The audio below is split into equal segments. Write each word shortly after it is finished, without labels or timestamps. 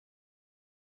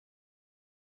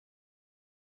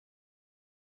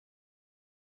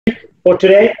for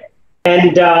today.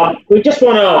 And we just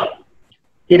want to,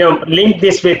 link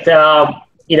this with,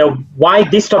 why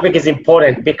this topic is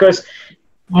important, because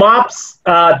MAPS,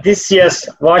 this year's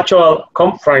virtual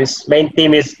conference main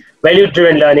theme is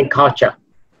value-driven learning culture.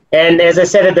 And as I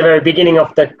said at the very beginning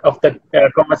of the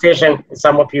conversation,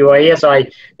 some of you are here, so I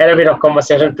had a bit of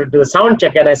conversation to do a sound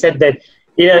check, and I said that,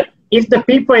 if the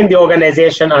people in the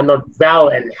organization are not well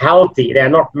and healthy, they are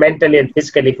not mentally and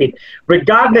physically fit,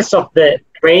 regardless of the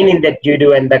training that you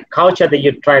do and the culture that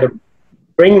you try to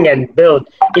bring and build,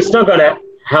 it's not going to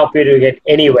help you to get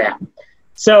anywhere.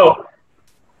 So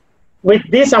with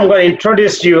this, I'm going to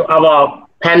introduce you our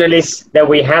panelists that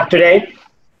we have today.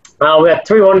 We have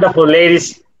three wonderful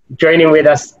ladies joining with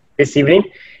us this evening.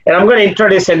 And I'm going to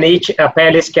introduce, and each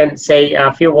panelist can say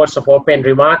a few words of open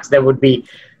remarks. That would be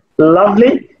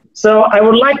lovely. So I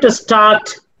would like to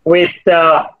start with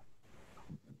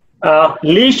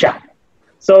Leesha.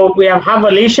 So we have Hawwa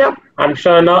Leesha. I'm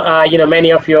sure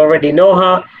many of you already know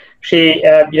her. She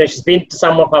she's been to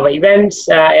some of our events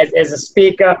as a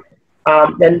speaker,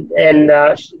 and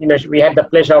we had the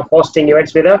pleasure of hosting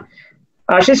events with her.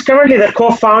 She's currently the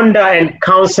co-founder and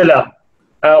counselor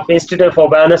of Institute for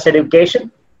Wellness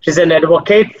Education. She's an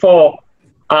advocate for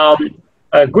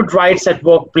good rights at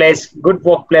workplace, good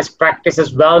workplace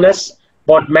practices, wellness,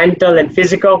 both mental and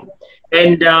physical.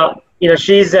 And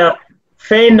she's a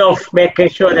fan of making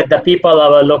sure that the people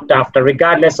are looked after,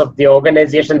 regardless of the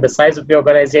organization, the size of the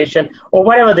organization, or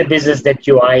whatever the business that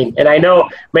you are in. And I know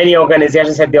many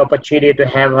organizations had the opportunity to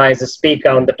have her as a speaker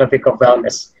on the topic of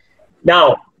wellness.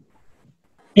 Now,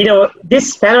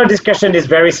 this panel discussion is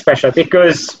very special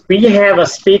because we have a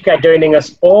speaker joining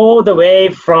us all the way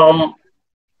from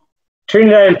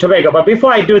Trinidad and Tobago. But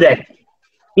before I do that,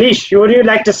 Leesha, would you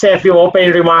like to say a few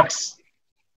opening remarks?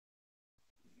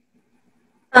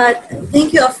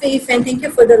 Thank you, Afif, and thank you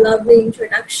for the lovely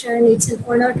introduction. It's an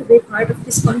honor to be part of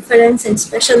this conference, and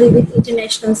especially with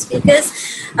international speakers.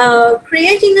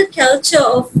 Creating a culture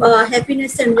of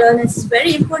happiness and wellness is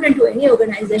very important to any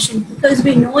organization, because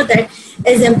we know that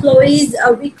as employees,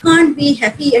 we can't be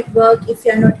happy at work if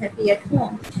we are not happy at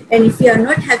home. And if we are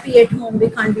not happy at home, we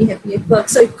can't be happy at work.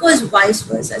 So it goes vice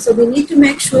versa. So we need to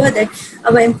make sure that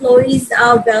our employees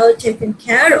are well taken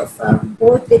care of,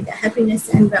 both with happiness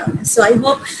and wellness. So I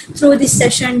hope through this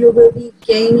session, you will be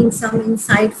gaining some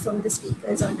insight from the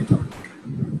speakers on the topic.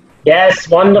 Yes,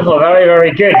 wonderful. Very,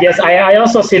 very good. Yes, I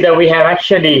also see that we have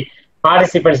actually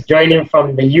participants joining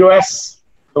from the US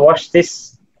to watch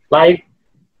this live.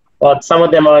 But some of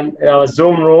them are in our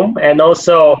Zoom room, and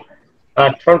also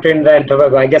from Trinidad and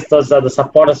Tobago. I guess those are the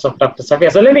supporters of Dr.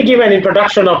 Safeeya. So let me give an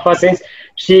introduction of her, since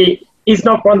she is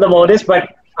not from the Maldives,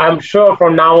 but I'm sure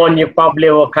from now on you probably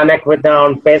will connect with her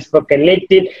on Facebook and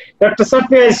LinkedIn. Dr.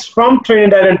 Safeeya is from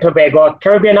Trinidad and Tobago, a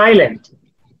Caribbean island.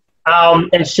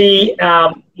 And she,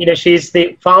 she's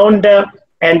the founder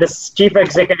and the chief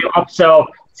executive officer of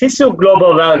SISU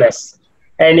Global Wellness,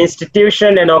 an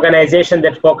institution and organization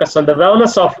that focuses on the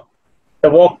wellness of the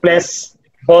workplace,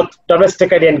 both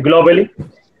domestically and globally.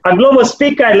 A global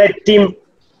speaker led team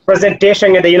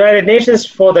presentation at the United Nations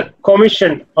for the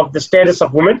Commission of the Status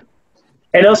of Women,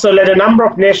 and also led a number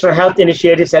of national health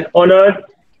initiatives, and honored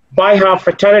by her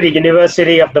fraternity,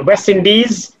 University of the West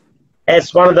Indies,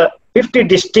 as one of the 50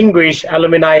 distinguished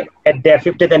alumni at their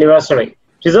 50th anniversary.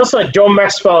 She's also a John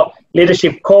Maxwell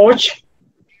leadership coach,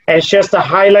 and shares the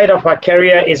highlight of her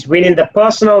career is winning the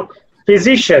personal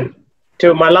physician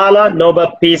to Malala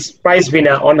Nobel Peace Prize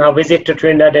winner on her visit to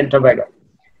Trinidad and Tobago.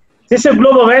 This is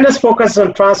global awareness focuses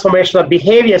on transformational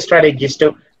behavior strategies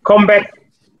to combat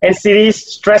NCDs,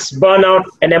 stress, burnout,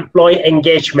 and employee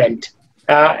engagement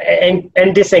and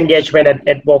disengagement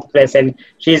at workplace. And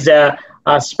she's a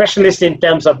specialist in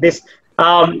terms of this.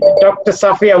 Dr.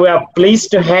 Safeeya, we are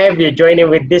pleased to have you joining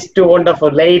with these two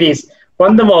wonderful ladies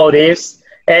from the Maldives.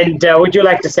 And would you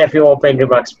like to say a few opening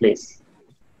remarks, please?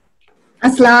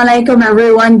 Assalamu alaikum,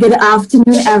 everyone. Good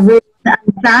afternoon, everyone. And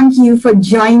thank you for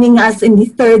joining us in the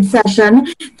third session.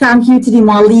 Thank you to the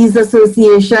Maldives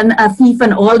Association, Afif,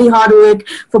 and all the hard work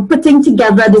for putting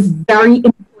together this very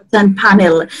important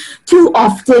panel. Too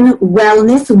often,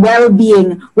 wellness,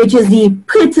 well-being, which is the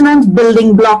pertinent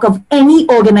building block of any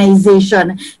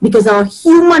organization, because our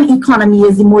human economy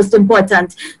is the most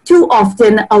important. Too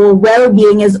often, our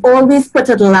well-being is always put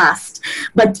at last.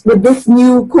 But with this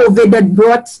new COVID that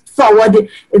brought forward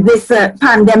this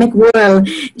pandemic world,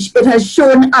 it has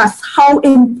shown us how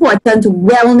important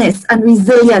wellness and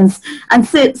resilience and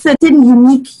certain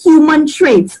unique human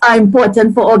traits are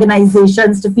important for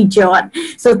organizations to feature on.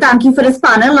 So thank you for this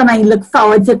panel, and I look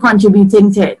forward to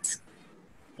contributing to it.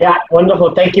 Yeah,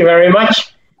 wonderful. Thank you very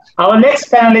much. Our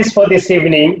next panelist for this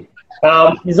evening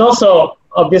He's also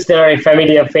obviously a very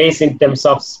familiar face in terms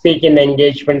of speaking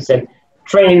engagements and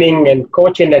training and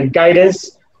coaching and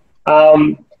guidance.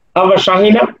 Our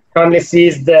Shahina currently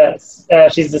she's the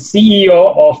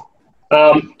CEO of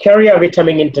Career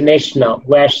Vitamin International,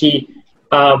 where she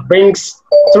brings,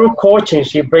 through coaching,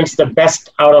 she brings the best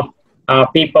out of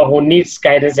people who needs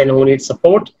guidance and who need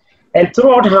support. And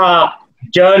throughout her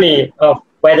journey of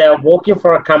whether working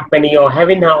for a company or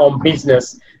having her own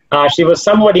business, she was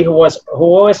somebody who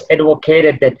always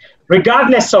advocated that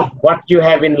regardless of what you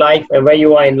have in life and where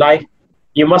you are in life,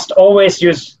 you must always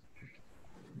use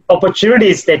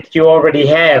opportunities that you already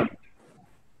have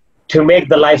to make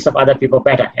the lives of other people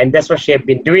better. And that's what she has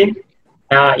been doing,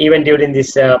 even during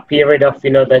this period of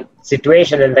the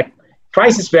situation and the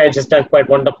crisis, where she's done quite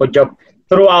wonderful job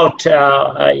throughout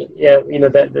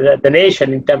the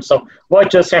nation in terms of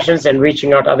virtual sessions and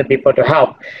reaching out to other people to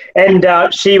help. And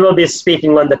she will be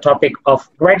speaking on the topic of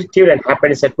gratitude and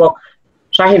happiness at work.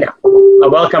 Shahina, a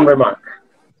welcome remark.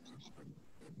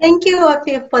 Thank you,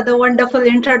 Afif, for the wonderful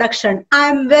introduction.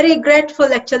 I'm very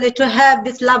grateful actually to have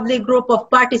this lovely group of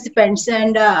participants,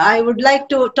 and I would like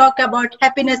to talk about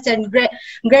happiness and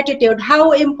gratitude,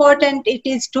 how important it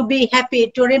is to be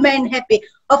happy, to remain happy.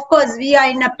 Of course, we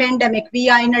are in a pandemic, we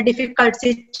are in a difficult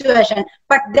situation,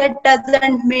 but that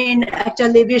doesn't mean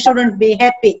actually we shouldn't be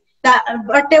happy.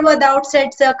 Whatever the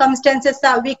outside circumstances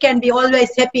are, we can be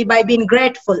always happy by being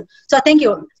grateful. So thank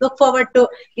you. Look forward to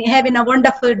having a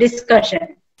wonderful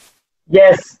discussion.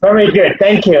 Yes, very good.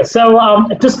 Thank you. So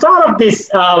to start off this,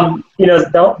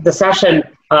 the session,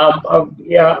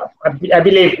 I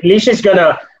believe Leesha is going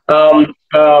to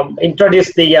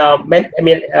introduce the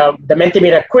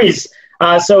Mentimeter quiz.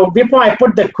 So before I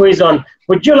put the quiz on,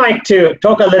 would you like to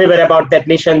talk a little bit about that,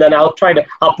 Leesha, and then I'll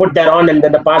put that on, and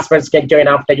then the participants can join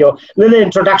after your little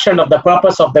introduction of the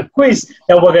purpose of the quiz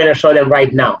that we're going to show them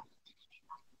right now.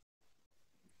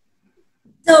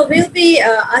 So we'll be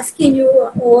asking you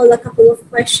all a couple of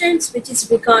questions, which is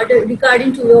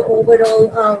regarding to your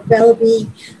overall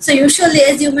well-being. So usually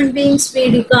as human beings, we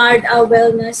regard our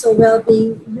wellness or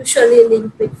well-being usually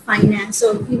linked with finance.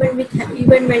 So even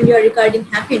when you're regarding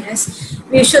happiness,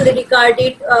 we usually regard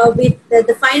it with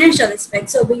the financial aspect.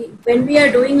 So when we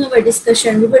are doing our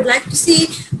discussion, we would like to see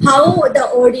how the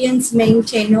audience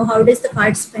maintain, or how does the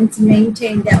participants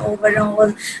maintain their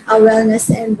overall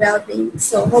wellness and well-being.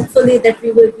 So hopefully that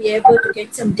we will be able to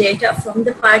get some data from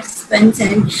the participants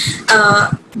and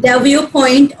their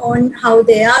viewpoint on how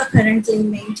they are currently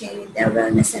maintaining their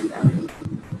wellness and well-being.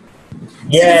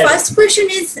 Yes. So the first question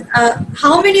is,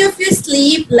 how many of you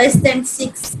sleep less than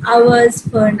 6 hours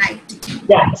per night?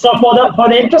 Yeah, so for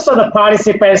the interest of the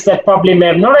participants that probably may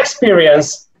have not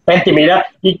experienced Mentimeter,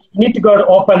 you need to go to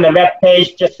open the web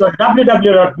page, just go to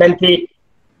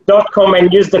www.menti.com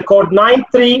and use the code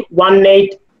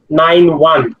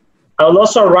 931891. I will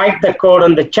also write the code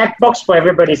on the chat box for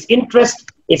everybody's interest.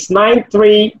 It's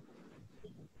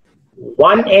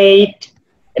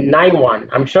 931891.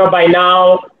 I'm sure by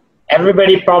now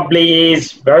everybody probably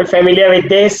is very familiar with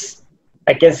this.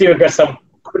 I can see we've got some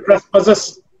good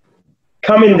responses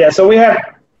coming there. So we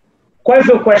have quite a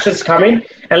few questions coming,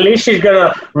 and Leesha is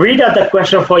gonna read out the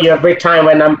question for you every time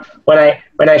when I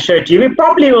show it to you. We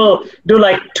probably will do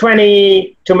like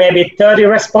 20 to maybe 30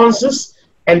 responses,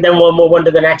 and then we'll move on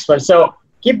to the next one. So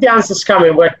keep the answers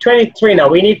coming. We're 23 now.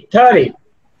 We need 30.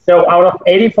 So out of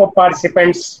 84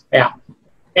 participants, yeah.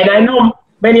 And I know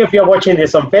many of you are watching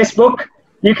this on Facebook.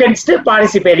 You can still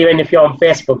participate even if you're on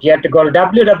Facebook. You have to go to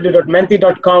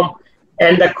www.menti.com,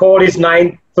 and the code is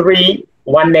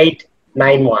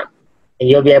 931891. And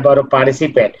you'll be able to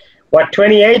participate. We're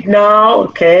 28 now.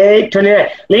 Okay, 29.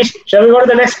 Leesha, shall we go to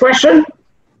the next question?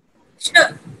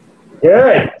 Sure.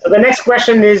 Good. So the next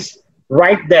question is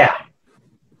right there.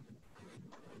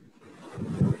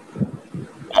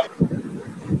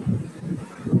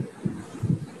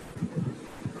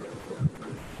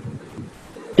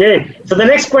 Good. So the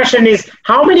next question is,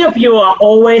 how many of you are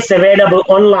always available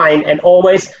online and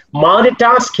always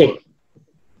multitasking?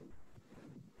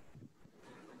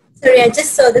 Sorry, I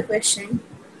just saw the question.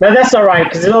 No, that's all right,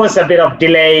 because there's always a bit of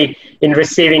delay in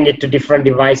receiving it to different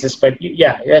devices, but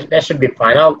yeah, that should be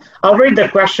fine. I'll read the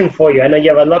question for you. I know you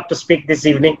have a lot to speak this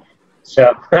evening,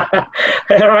 so all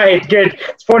right, good.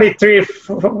 It's 43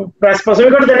 response. So we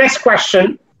go to the next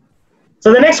question.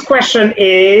 So the next question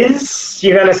is,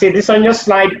 you're gonna see this on your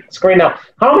slide screen now.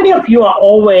 How many of you are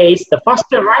always the first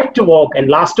to arrive to work and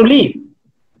last to leave?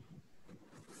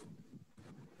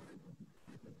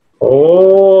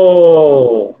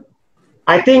 Oh,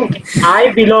 I think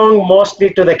I belong mostly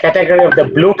to the category of the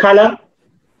blue color,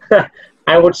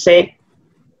 I would say.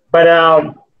 But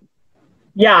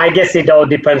Yeah, I guess it all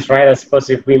depends, right? I suppose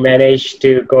if we manage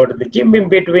to go to the gym in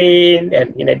between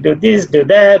and do this, do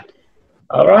that.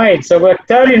 All right, so we're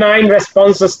 39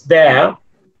 responses there.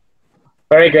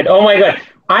 Very good. Oh my God,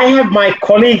 I have my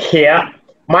colleague here,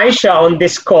 Maisha, on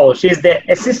this call. She's the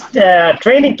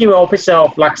training key officer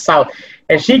of Lux South,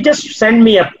 and she just sent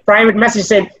me a private message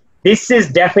saying, "This is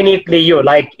definitely you.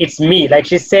 Like it's me." Like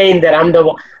she's saying that I'm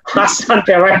the last one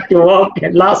to arrive to work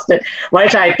and last.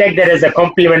 Maisha, I take that as a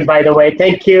compliment, by the way.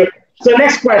 Thank you. So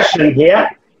next question here.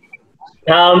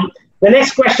 The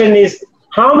next question is,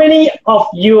 how many of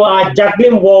you are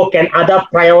juggling work and other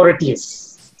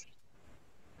priorities?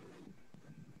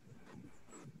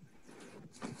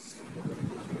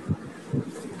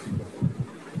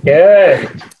 Good.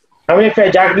 How many of you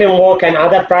are juggling work and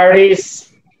other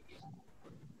priorities?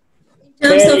 In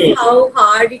terms of how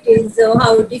hard it is, or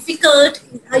how difficult,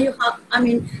 are you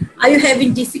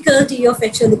having difficulty of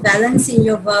actually balancing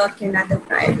your work and other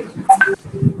priorities?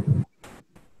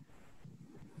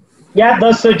 Yeah,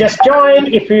 those who just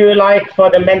joined, if you like, for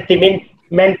the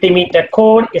Mentimeter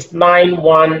code is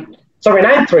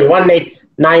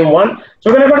 931891.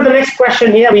 So we're going to go to the next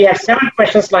question here. We have 7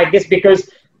 questions like this because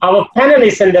our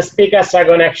panelists and the speakers are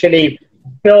going to actually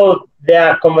build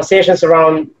their conversations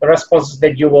around the responses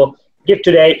that you will give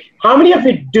today. How many of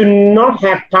you do not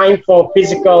have time for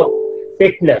physical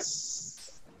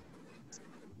fitness?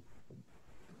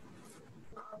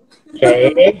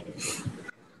 Okay.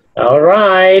 All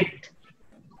right.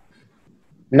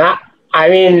 Now,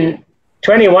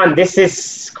 21, this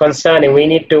is concerning. We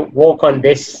need to work on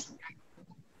this.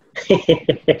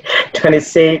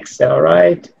 26, all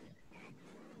right.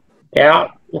 Yeah,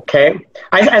 okay.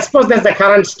 I suppose that's the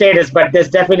current status, but there's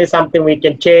definitely something we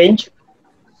can change.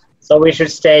 So we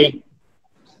should stay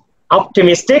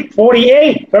optimistic.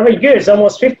 48, very good. It's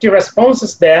almost 50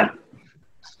 responses there.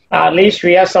 At least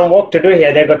we have some work to do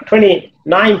here. They've got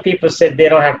 29 people said they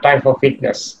don't have time for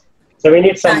fitness. So we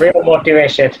need some real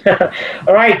motivation.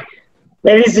 All right,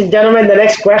 ladies and gentlemen, the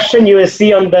next question you will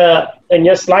see on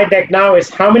your slide deck now is,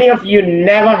 how many of you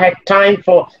never had time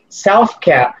for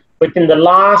self-care within the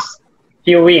last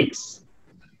few weeks?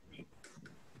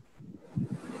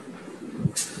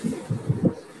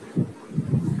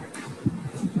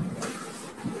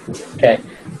 Okay.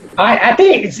 I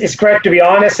think it's great to be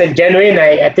honest and genuine.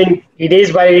 I think it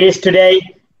is what it is today,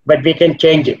 but we can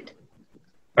change it,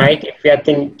 right? If we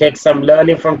take some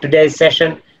learning from today's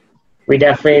session, we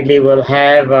definitely will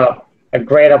have a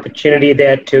great opportunity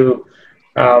there to,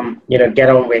 get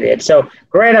on with it. So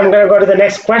great, I'm going to go to the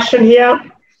next question here.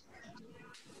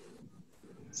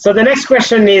 So the next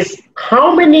question is,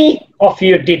 how many of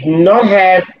you did not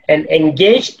have an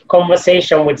engaged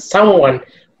conversation with someone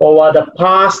over the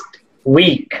past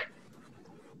week?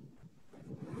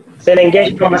 So an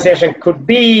engaged conversation could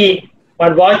be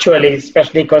virtually,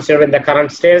 especially considering the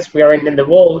current status we are in the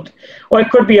world, or it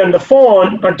could be on the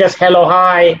phone, not just hello,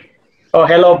 hi, or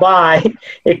hello, bye.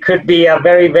 It could be a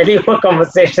very valuable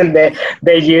conversation that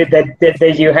you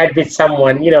had with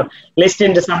someone.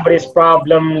 Listening to somebody's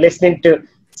problem, listening to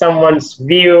someone's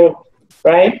view,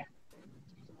 right?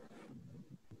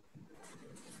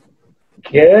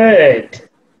 Good.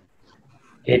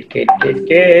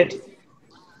 Good.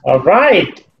 All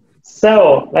right.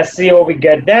 So let's see what we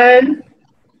got done.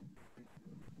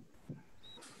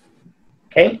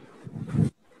 Okay.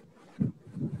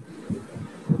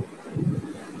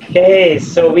 Okay,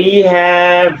 so we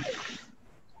have,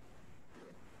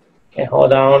 okay,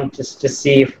 hold on, just to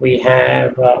see if we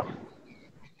have,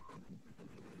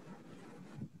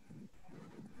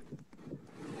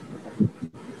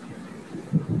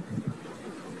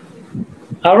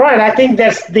 all right, I think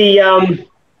that's the,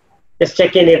 just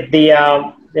checking if the,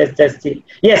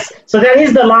 yes, so that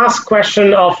is the last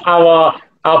question of our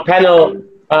panel,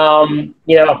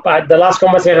 the last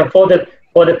conversation for the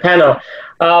panel.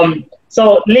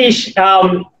 So Leesh,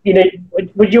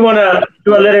 would you want to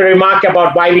do a little remark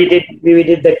about why we did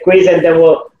the quiz, and then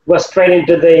we'll go straight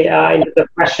into the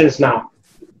questions now.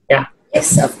 Yeah.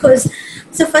 Yes, of course.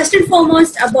 So first and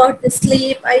foremost about the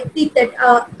sleep, I think that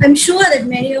I'm sure that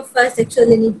many of us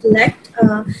actually neglect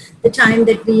the time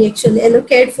that we actually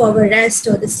allocate for our rest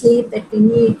or the sleep that we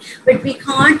need. But we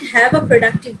can't have a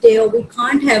productive day, or we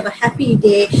can't have a happy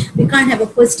day, we can't have a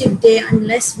positive day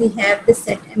unless we have the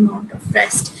set amount of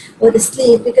rest or the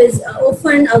sleep, because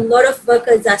often a lot of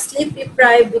workers are sleep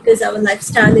deprived because our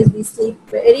lifestyle is we sleep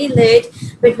very late,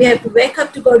 but we have to wake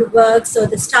up to go to work, so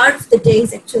the start of the day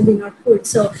is actually not good.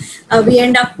 So we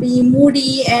end up being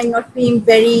moody and not being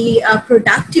very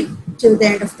productive till the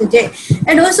end of the day.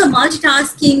 And also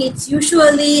multitasking, it's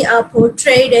usually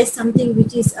portrayed as something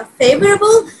which is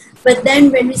favorable But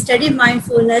then when we study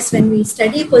mindfulness, when we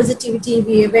study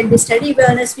positivity, when we study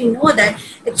wellness, we know that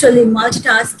actually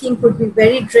multitasking could be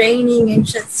very draining and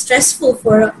stressful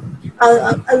for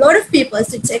a lot of people.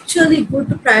 So it's actually good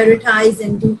to prioritize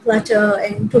and declutter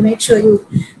and to make sure you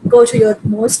go to your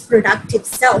most productive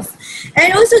self.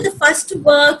 And also the first to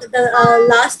work, the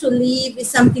last to leave is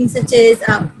something such as,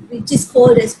 which is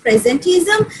called as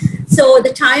presentism. So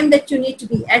the time that you need to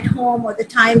be at home, or the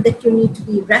time that you need to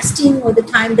be resting, or the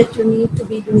time that you need to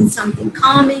be doing something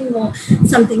calming or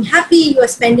something happy, you are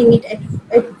spending it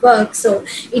at work. So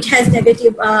it has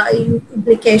negative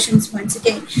implications once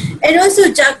again. And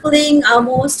also juggling,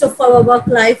 most of our work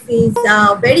life is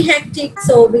very hectic.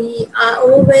 So we are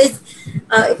always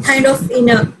kind of in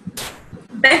a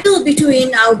battle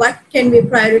between what can we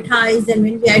prioritize, and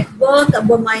when we're at work,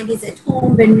 our mind is at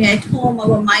home. When we're at home,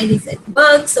 our mind is at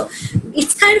work. So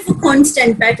it's kind of a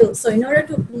constant battle. So in order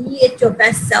to be at your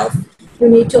best self, you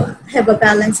need to have a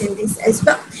balance in this as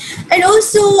well. And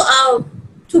also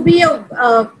to be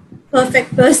a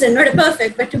perfect person, not a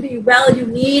perfect, but to be well, you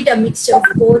need a mixture of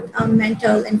both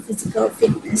mental and physical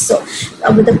fitness. So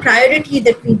the priority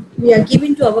that we are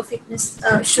giving to our fitness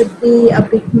should be a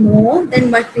bit more than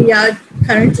what we are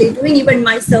currently doing, even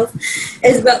myself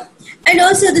as well. And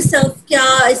also the self-care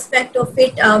aspect of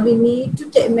it, we need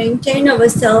to maintain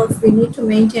ourselves, we need to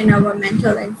maintain our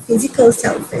mental and physical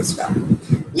self as well.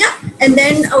 Yeah, and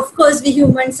then of course we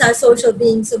humans are social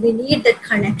beings, so we need that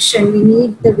connection, we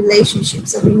need the relationship,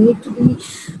 so we need to be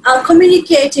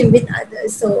communicating with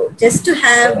others. So just to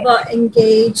have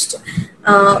engaged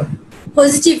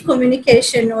positive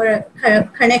communication or a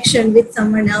connection with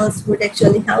someone else would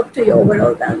actually help to your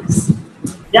overall wellness.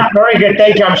 Yeah, very good.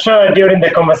 Thank you. I'm sure during the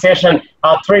conversation,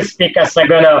 our three speakers are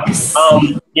going to,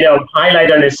 highlight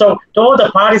on it. So to all the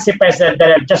participants that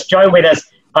have just joined with us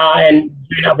and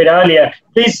a bit earlier,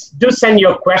 please do send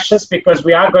your questions, because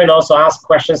we are going to also ask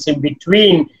questions in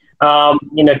between,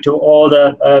 to all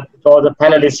the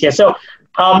panelists here. So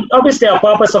obviously, our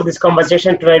purpose of this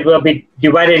conversation tonight will be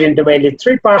divided into mainly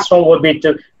three parts. One will be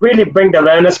to really bring the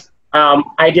wellness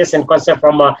ideas and concept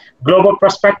from a global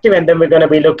perspective, and then we're going to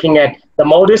be looking at the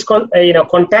Maldives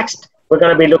context. We're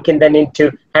going to be looking then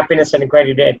into happiness and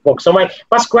gratitude at work. So my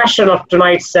first question of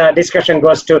tonight's discussion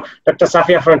goes to Dr.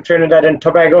 Safeeya from Trinidad and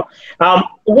Tobago.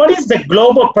 What is the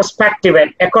global perspective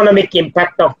and economic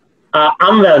impact of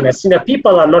unwellness?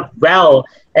 People are not well,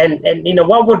 and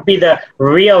what would be the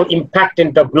real impact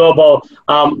into global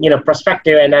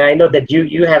perspective? And I know that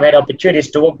you have had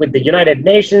opportunities to work with the United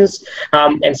Nations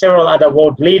and several other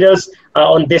world leaders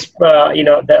on this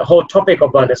the whole topic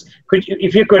of wellness.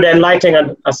 If you could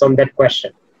enlighten us on that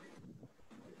question.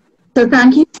 So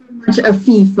thank you so much,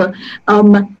 Afif.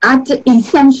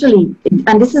 Essentially,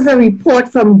 and this is a report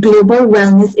from Global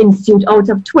Wellness Institute out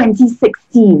of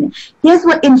 2016. Here's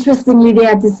what interestingly they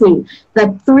had to say,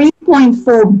 that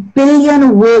 3.4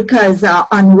 billion workers are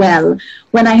unwell.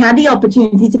 When I had the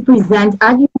opportunity to present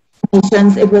at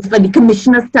Nations, it was for the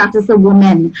Commissioner Status of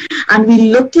Women, and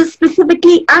we looked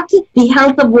specifically at the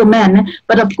health of women,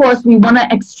 but of course we want to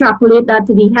extrapolate that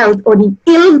to the health or the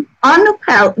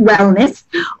wellness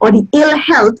or the ill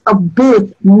health of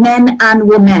both men and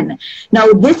women. Now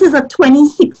this is a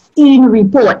 2016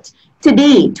 report.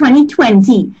 Today,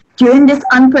 2020, during this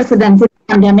unprecedented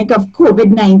pandemic of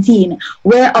COVID-19,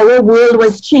 where our world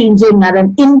was changing at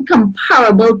an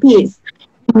incomparable pace,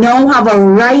 we now have a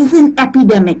rising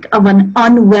epidemic of an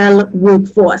unwell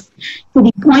workforce, to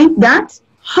the point that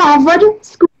Harvard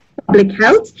School of Public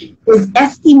Health is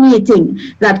estimating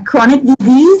that chronic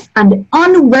disease and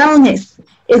unwellness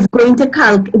is going to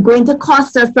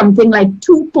cost us something like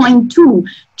 $2.2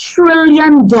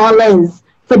 trillion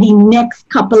for the next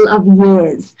couple of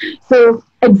years. So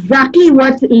exactly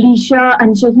what Leesha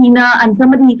and Shahina and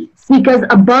some of the speakers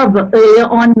above earlier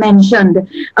on mentioned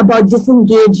about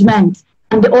disengagement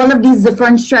and all of these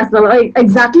different stresses,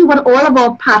 exactly what all of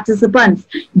our participants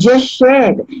just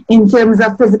shared in terms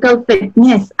of physical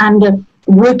fitness and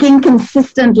working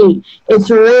consistently. It's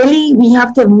really, we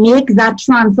have to make that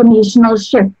transformational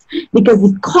shift, because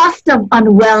the cost of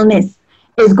unwellness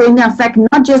is going to affect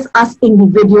not just us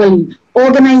individually,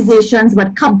 organizations,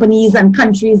 but companies and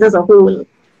countries as a whole.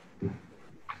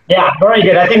 Yeah, very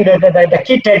good. I think the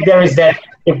key take there is that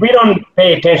if we don't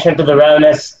pay attention to the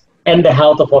wellness and the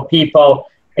health of our people,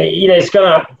 it's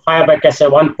going to fire back us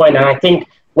at one point. And I think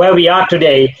where we are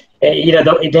today,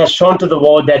 it has shown to the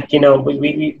world that,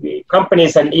 we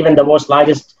companies and even the most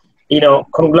largest,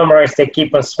 conglomerates, they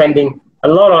keep on spending a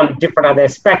lot on different other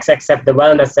aspects except the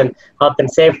wellness and health and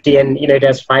safety. And, it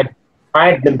has fired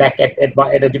them back at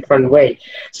a different way.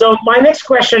 So my next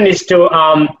question is to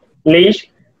Leesha.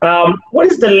 What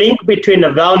is the link between a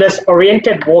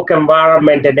wellness-oriented work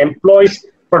environment and employees'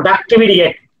 productivity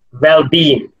and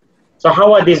well-being? So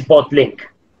how are these both linked?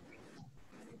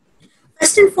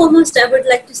 First and foremost, I would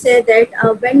like to say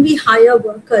that when we hire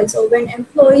workers or when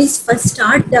employees first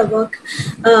start their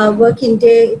working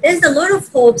day, there's a lot of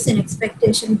hopes and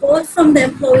expectation, both from the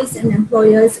employees and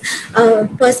employers'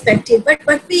 perspective. But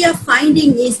what we are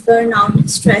finding is burnout,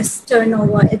 stress,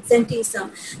 turnover,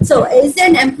 absenteeism. So as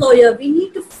an employer, we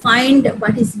need to find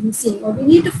what is missing, or we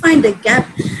need to find the gap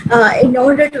in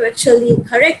order to actually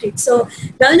correct it. So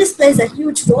wellness plays a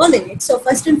huge role in it. So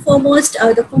first and foremost,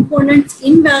 the components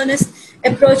in wellness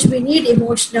approach, we need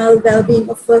emotional well-being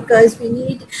of workers. We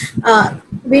need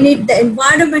the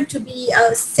environment to be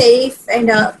a safe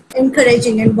and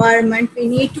encouraging environment. We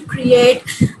need to create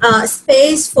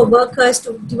space for workers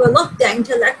to develop their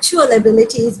intellectual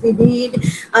abilities. We need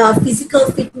physical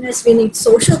fitness. We need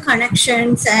social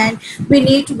connections, and we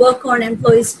need to work on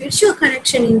employees' spiritual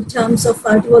connection in terms of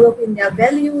developing their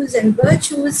values and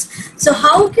virtues. So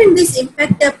how can this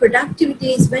impact their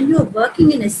productivity is when you're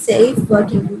working in a safe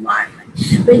working environment,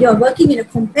 where you're working in a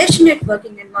compassionate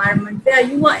working environment, where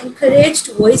you are encouraged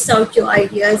to voice out your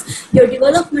ideas, your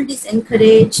development is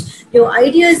encouraged, your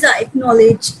ideas are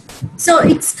acknowledged. So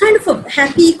it's kind of a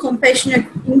happy, compassionate,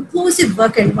 inclusive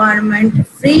work environment,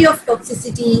 free of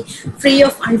toxicity, free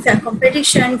of unfair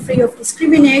competition, free of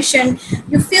discrimination.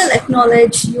 You feel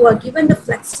acknowledged, you are given the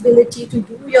flexibility to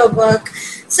do your work.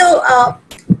 So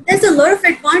there's a lot of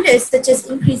advantages, such as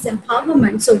increased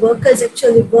empowerment. So workers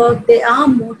actually work, they are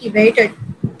motivated.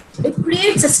 It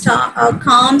creates a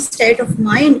calm state of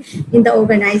mind in the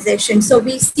organization. So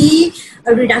we see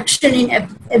a reduction in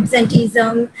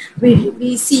absenteeism,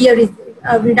 we see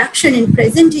a reduction in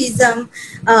presenteeism,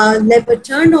 labor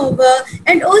turnover,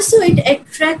 and also it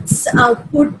attracts a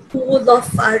good pool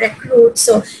of recruits.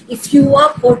 So if you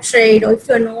are portrayed, or if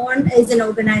you're known as an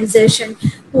organization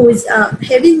who is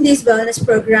having these wellness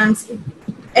programs, it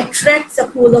attracts a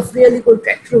pool of really good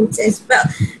recruits as well.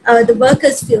 The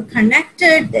workers feel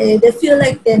connected, they feel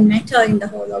like they matter in the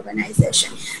whole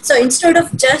organization. So instead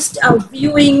of just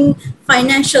viewing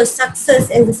financial success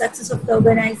as the success of the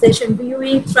organization,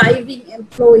 viewing thriving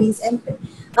employees and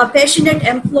passionate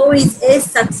employees as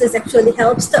success actually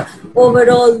helps the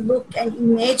overall look and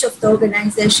image of the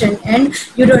organization. And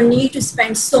you don't need to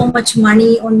spend so much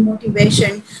money on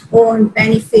motivation or on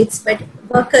benefits, but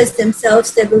workers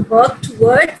themselves, they will work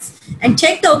towards and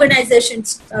take the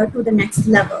organizations to the next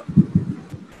level.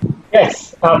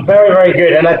 Yes, very, very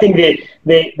good. And I think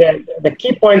the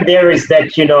key point there is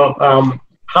that,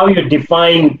 how you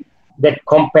define that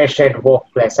compassionate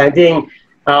workplace. I think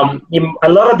in a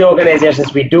lot of the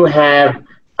organizations, we do have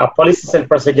policies and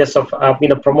procedures of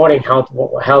promoting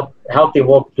healthy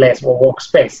workplace or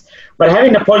workspace. But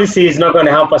having a policy is not going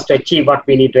to help us to achieve what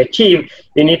we need to achieve.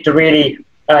 We need to really,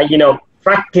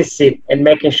 practice it and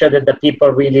making sure that the people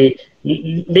really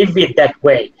live it that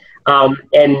way.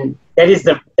 And that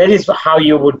is how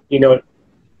you would,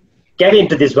 get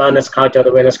into this wellness culture, the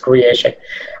wellness creation.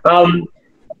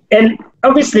 And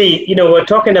obviously, we're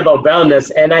talking about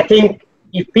wellness, and I think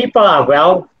if people are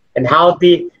well and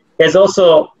healthy, there's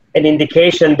also an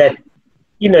indication that,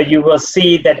 you will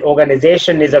see that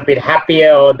organization is a bit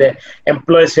happier, or the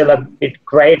employees feel a bit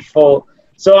grateful.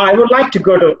 So I would like to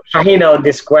go to Shahina on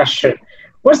this question.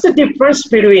 What's the difference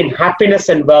between happiness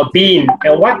and well-being,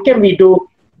 and what can we do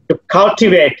to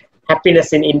cultivate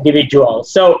happiness in individuals?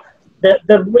 So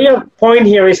the real point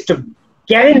here is to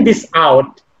getting this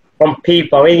out from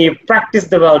people. I mean, you practice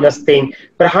the wellness thing,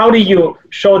 but how do you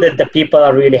show that the people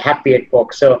are really happy at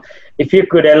work? So if you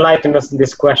could enlighten us in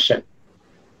this question.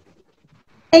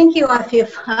 Thank you,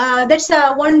 Afif. That's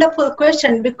a wonderful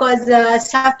question, because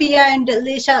Safeeya and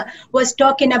Leesha was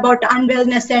talking about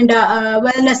unwellness and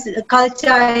wellness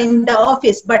culture in the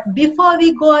office. But before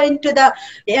we go into the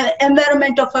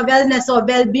environment of a wellness or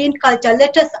well-being culture,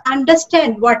 let us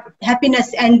understand what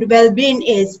happiness and well-being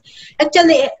is.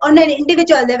 Actually, on an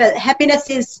individual level, happiness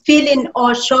is feeling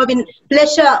or showing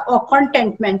pleasure or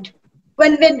contentment.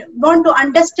 When we want to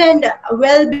understand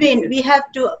well-being,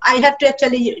 I have to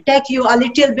actually take you a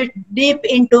little bit deep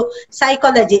into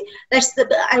psychology.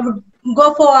 I would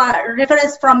go for a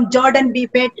reference from Jordan B.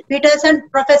 Peterson,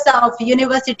 professor of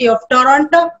University of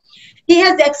Toronto. He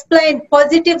has explained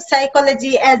positive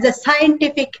psychology as a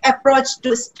scientific approach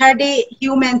to study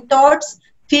human thoughts,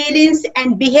 feelings,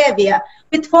 and behavior,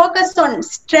 with focus on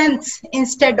strengths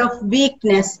instead of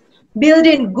weakness,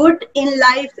 building good in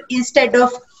life instead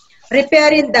of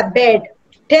repairing the bed,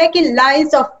 taking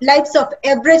lives of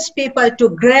average people to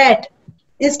great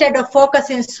instead of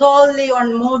focusing solely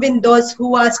on moving those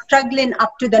who are struggling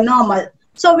up to the normal.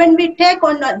 So when we take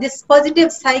on this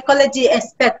positive psychology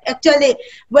aspect, actually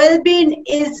well-being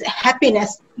is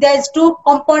happiness. There's two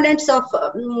components of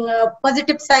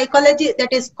positive psychology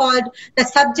that is called the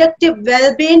subjective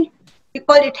well-being. We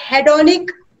call it hedonic,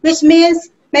 which means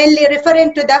mainly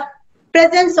referring to the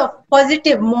presence of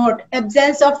positive mood,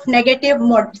 absence of negative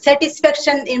mood,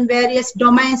 satisfaction in various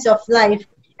domains of life.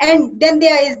 And then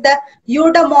there is the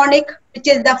eudaimonic, which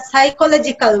is the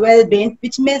psychological well-being,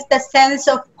 which means the sense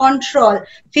of control,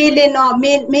 feeling of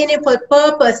meaningful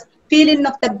purpose, feeling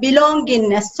of the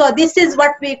belongingness. So this is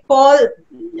what we call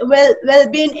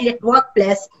well-being at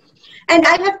workplace. And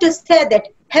I have to say that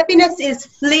happiness is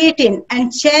fleeting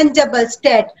and changeable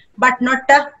state, but not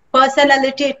a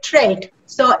personality trait.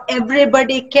 So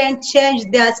everybody can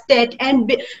change their state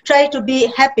and try to be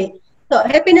happy. So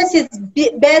happiness is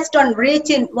based on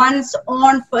reaching one's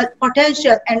own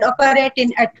potential and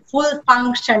operating at full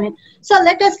functioning. So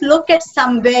let us look at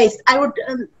some ways. I would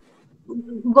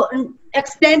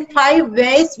explain 5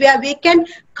 ways where we can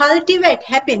cultivate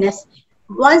happiness.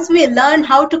 Once we learn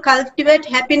how to cultivate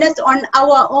happiness on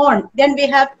our own, then we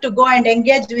have to go and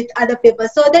engage with other people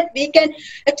so that we can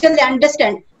actually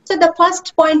understand. So the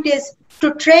first point is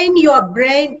to train your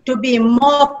brain to be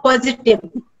more positive.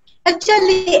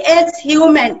 Actually, as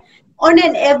human, on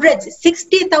an average,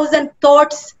 60,000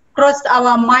 thoughts cross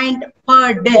our mind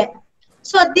per day.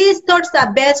 So these thoughts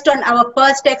are based on our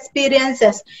past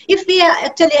experiences. If we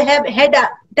actually have had a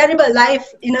terrible life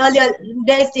in earlier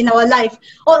days in our life,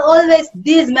 or always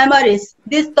these memories,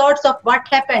 these thoughts of what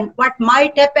happened, what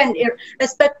might happen in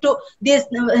respect to these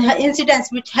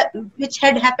incidents which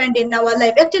had happened in our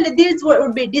life, actually these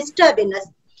would be disturbing us.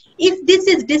 If this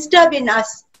is disturbing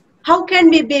us, how can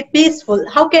we be peaceful?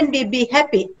 How can we be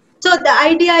happy? So the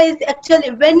idea is actually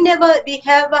whenever we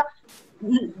have a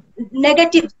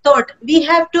negative thought, we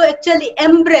have to actually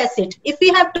embrace it. If we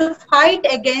have to fight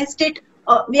against it,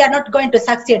 we are not going to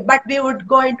succeed, but we would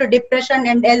go into depression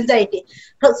and anxiety.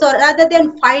 So rather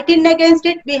than fighting against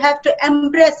it, we have to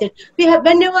embrace it.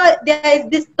 Whenever there is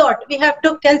this thought, we have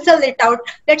to cancel it out.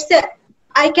 Let's say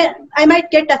I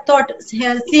might get a thought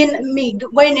seeing me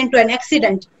going into an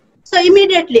accident. So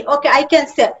immediately, okay, I can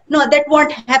say, no, that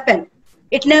won't happen.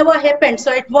 It never happened,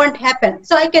 so it won't happen.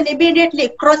 So I can immediately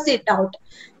cross it out.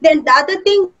 Then the other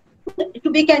thing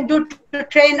we can do to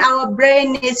train our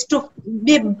brain is to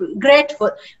be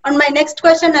grateful. On my next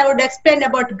question, I would explain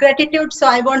about gratitude, so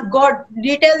I won't go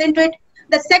detail into it.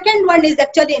 The second one is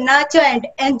actually nurture and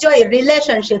enjoy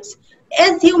relationships.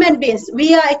 As human beings,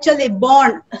 we are actually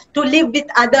born to live with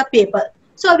other people.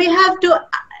 So we have to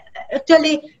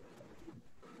actually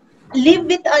live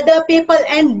with other people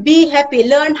and be happy,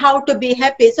 learn how to be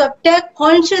happy. So take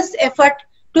conscious effort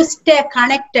to stay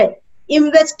connected.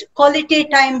 Invest quality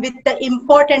time with the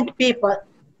important people.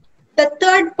 The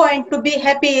third point to be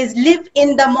happy is live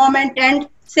in the moment and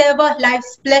savor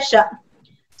life's pleasure.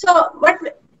 So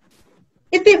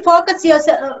if we focus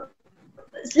yourself,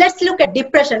 let's look at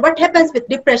depression. What happens with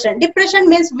depression? Depression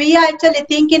means we are actually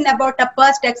thinking about a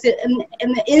past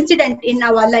incident in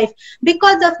our life.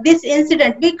 Because of this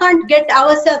incident, we can't get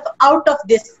ourselves out of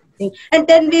this thing. And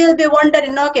then we will be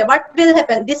wondering, okay, what will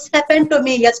happen? This happened to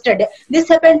me yesterday. This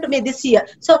happened to me this year.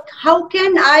 So how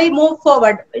can I move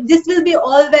forward? This will be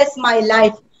always my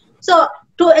life. So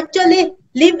to actually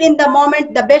live in the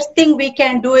moment, the best thing we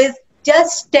can do is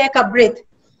just take a breath.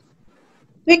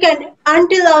 We can,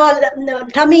 until our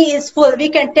tummy is full, we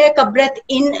can take a breath,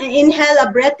 inhale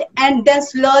a breath, and then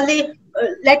slowly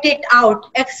let it out,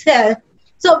 exhale.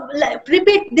 So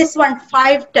repeat this one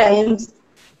 5 times.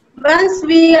 Once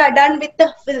we are done with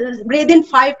the breathing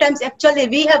 5 times, actually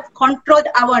we have controlled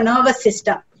our nervous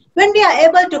system. When we are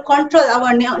able to control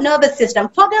our nervous system,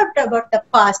 forget about the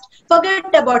past,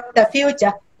 forget about the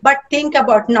future, but think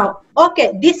about now.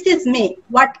 Okay, this is me.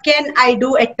 What can I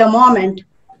do at the moment?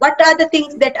 What are the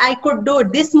things that I could do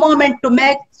this moment to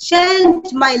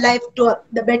change my life to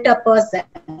the better person?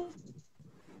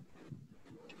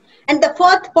 And the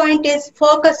fourth point is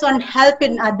focus on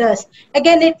helping others.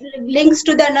 Again, it links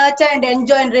to the nurture and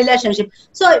enjoy in relationship.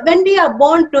 So when we are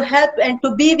born to help and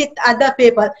to be with other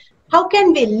people, how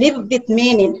can we live with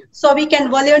meaning? So we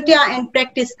can volunteer and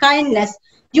practice kindness,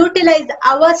 utilize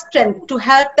our strength to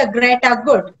help the greater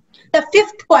good. The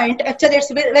fifth point, actually it's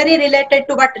very related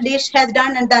to what Leesha has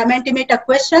done and the Mentimeter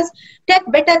questions. Take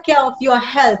better care of your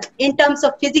health in terms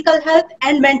of physical health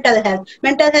and mental health.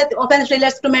 Mental health often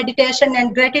relates to meditation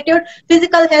and gratitude.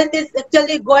 Physical health is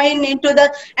actually going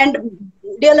into and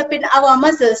developing our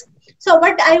muscles. So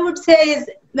what I would say is,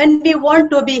 when we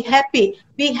want to be happy,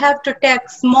 we have to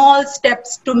take small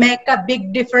steps to make a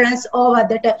big difference over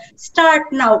the time.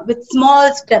 Start now with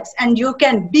small steps and you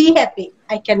can be happy.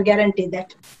 I can guarantee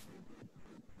that.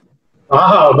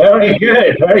 Wow, very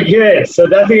good, very good. So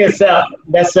that's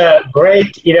a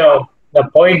great, the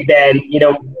point then,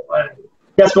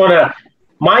 just want to,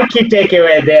 my key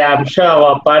takeaway there, I'm sure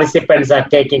our participants are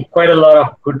taking quite a lot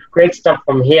of great stuff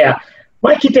from here.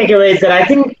 My key takeaway is that I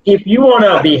think if you want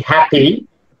to be happy,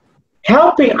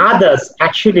 helping others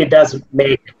actually does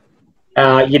make,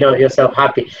 yourself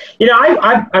happy.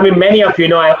 I mean, many of you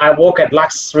know, I work at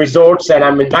Lux Resorts and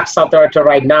I'm in Lux South Toronto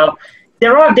right now.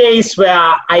 There are days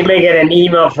where I may get an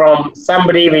email from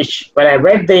somebody which, when I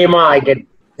read the email, I get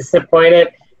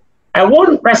disappointed. I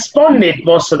won't respond it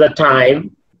most of the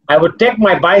time. I would take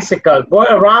my bicycle, go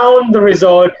around the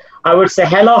resort. I would say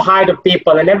hello, hi to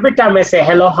people. And every time I say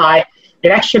hello, hi, it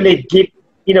actually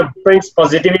brings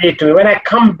positivity to me. When I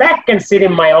come back and sit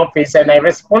in my office and I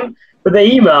respond to the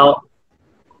email,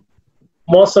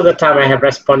 most of the time I have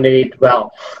responded it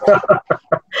well.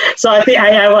 So I think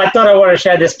I thought I want to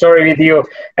share this story with you,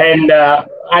 and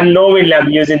unknowingly I'm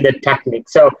using the technique.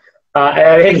 So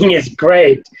I think it's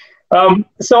great.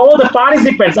 So all the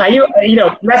participants,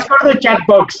 let's go to the chat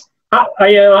box.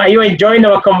 Are you enjoying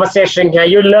our conversation here? Are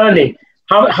you learning?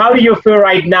 How do you feel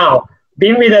right now?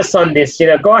 Be with us on this.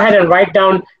 Go ahead and write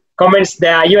down comments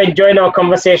there. Are you enjoying our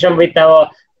conversation with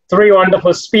our three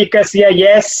wonderful speakers here?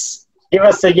 Yes. Give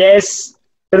us a yes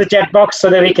to the chat box so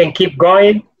that we can keep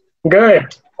going.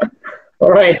 Good.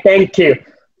 All right. Thank you.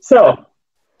 So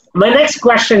my next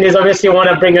question is, obviously I want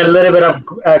to bring a little bit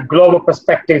of global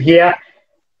perspective here.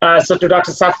 So to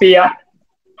Dr. Safeeya,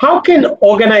 how can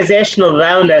organizational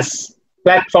wellness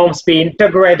platforms be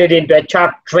integrated into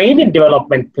HR training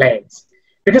development plans?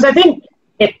 Because I think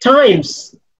at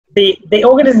times the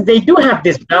organizations, they do have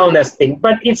this wellness thing,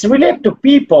 but it's related to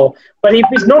people. But if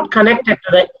it's not connected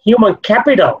to the human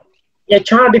capital,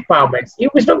 HR departments,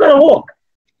 it's not going to work.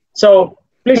 So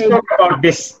please talk about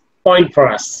this point for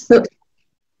us.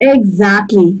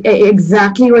 Exactly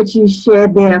what you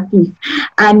shared there, Afif.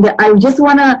 And I just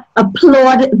want to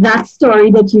applaud that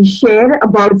story that you shared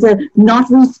about not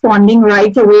responding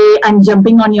right away and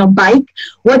jumping on your bike.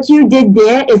 What you did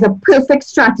there is a perfect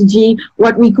strategy,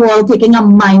 what we call taking a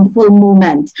mindful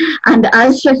moment. And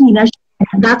as Shahina shared,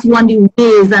 that's one of the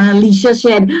ways, and Leesha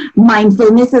shared,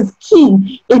 mindfulness is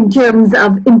key in terms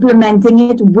of implementing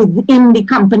it within the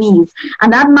companies.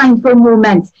 And that mindful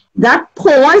moment, that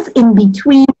pause in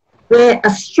between where a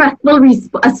stressful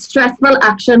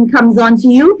action comes onto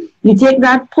you, you take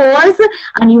that pause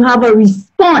and you have a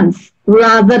response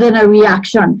rather than a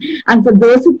reaction. And for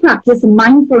those who practice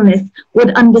mindfulness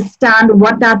would understand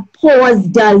what that pause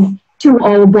does to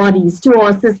our bodies, to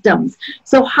our systems.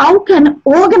 So how can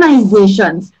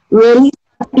organizations really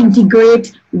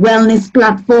integrate wellness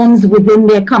platforms within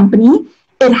their company?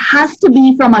 It has to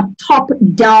be from a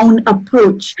top-down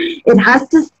approach. It has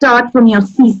to start from your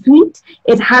C-suite.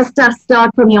 It has to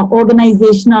start from your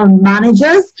organizational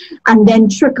managers and then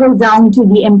trickle down to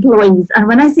the employees. And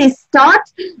when I say start,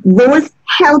 those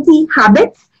healthy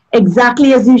habits,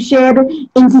 exactly as you shared,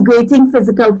 integrating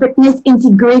physical fitness,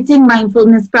 integrating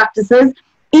mindfulness practices,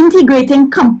 integrating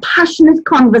compassionate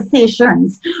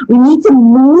conversations. We need to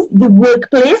move the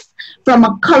workplace from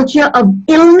a culture of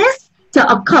illness to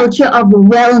a culture of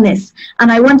wellness.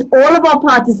 And I want all of our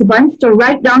participants to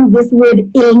write down this word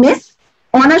illness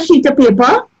on a sheet of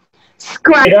paper.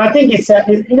 I think it's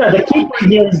the key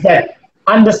point here is that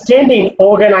understanding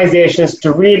organizations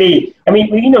to really,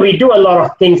 we do a lot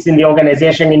of things in the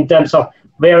organization in terms of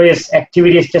various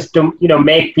activities just to,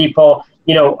 make people,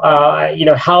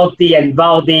 healthy and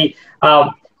wealthy.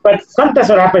 But sometimes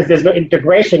what happens, there's no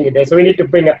integration in there. So we need to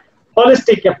bring a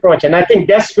holistic approach. And I think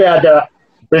that's where the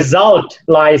result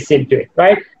lies into it,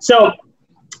 right? So,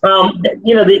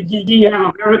 we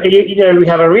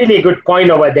have a really good point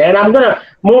over there. And I'm going to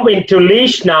move into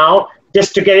Leesha now,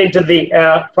 just to get into the,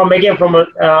 from a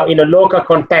local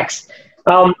context.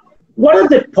 What are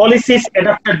the policies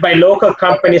adopted by local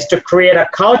companies to create a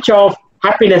culture of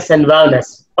happiness and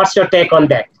wellness? What's your take on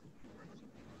that?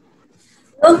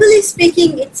 Globally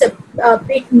speaking, it's a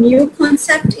bit new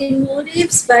concept in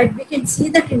Maldives, but we can see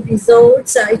that in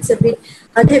results, it's a bit,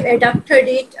 they've adapted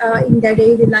it in their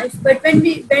daily life. But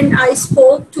when I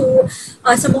spoke to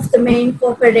some of the main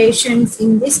corporations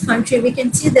in this country, we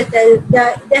can see that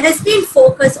there has been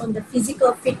focus on the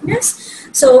physical fitness.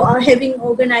 So having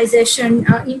organization,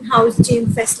 in-house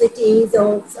gym facilities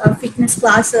or fitness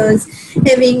classes,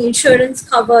 having insurance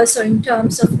cover, so in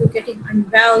terms of you getting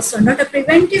unwell, so not a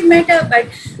preventive matter, but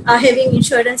having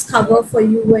insurance cover for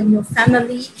you and your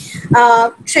family.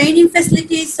 Training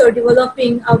facilities, so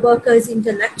developing our workers'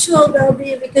 intellectual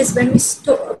well-being, because when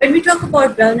we talk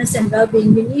about wellness and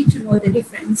well-being, we need to know the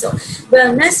difference. So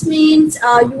wellness means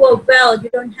you are well, you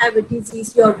don't have a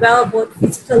disease, you are well both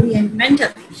physically and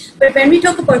mentally. But when we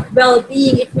talk about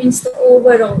well-being, it means the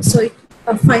overall. So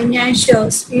financial,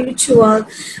 spiritual,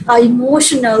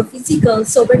 emotional, physical.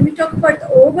 So when we talk about the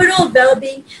overall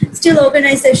well-being, still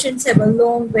organizations have a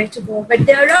long way to go. But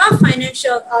there are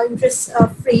financial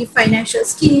interest-free financial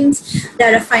schemes.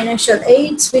 There are financial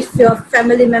aids if you're a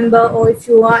family member or if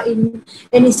you are in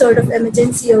any sort of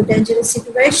emergency or dangerous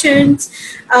situations.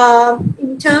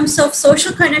 In terms of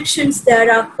social connections, there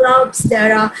are clubs,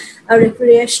 there are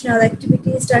recreational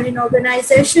activities done in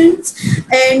organizations,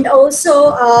 and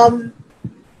also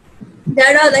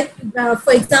there are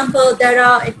for example, there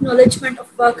are acknowledgement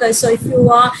of workers. So if you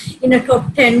are in a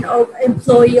top 10 of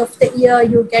employee of the year,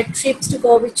 you get trips to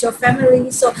go with your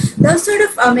family. So those sort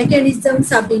of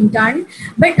mechanisms are being done.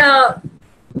 But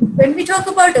when we talk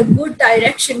about a good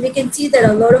direction, we can see that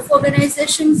a lot of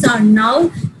organizations are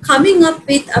now coming up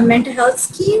with mental health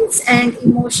schemes and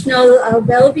emotional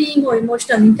well-being or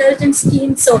emotional intelligence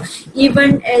schemes. So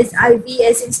even as IB,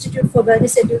 as Institute for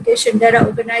Wellness Education, there are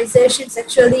organizations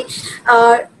actually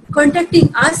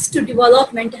contacting us to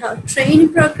develop mental health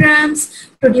training programs,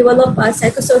 to develop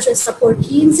psychosocial support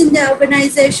teams in their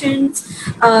organizations.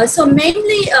 So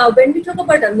mainly when we talk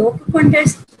about a local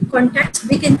context,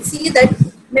 we can see that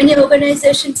many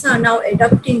organizations are now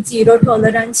adopting zero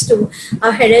tolerance to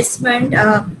harassment,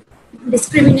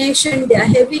 discrimination. They are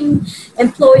having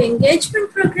employee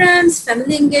engagement programs,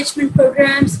 family engagement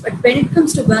programs, but when it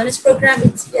comes to wellness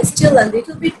programs, we are still a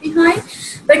little bit behind.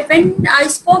 But when I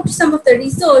spoke to some of the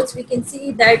resorts, we can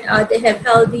see that they have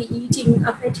healthy eating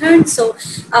patterns. So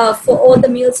for all the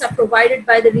meals are provided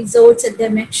by the resorts, and they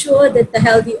make sure that the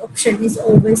healthy option is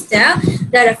always there.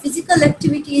 There are physical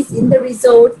activities in the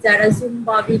resorts. There are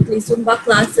Zumba, weekly Zumba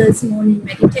classes, morning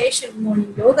meditation,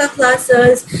 morning yoga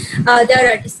classes.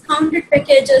 There are discounted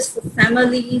packages for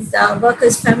families,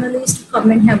 workers' families to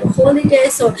come and have a holiday.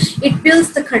 So it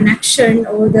builds the connection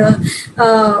or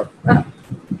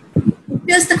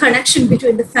builds the connection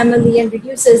between the family and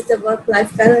reduces the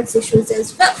work-life balance issues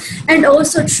as well. And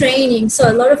also training. So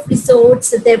a lot of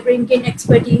resorts, they bring in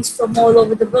expertise from all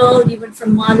over the world, even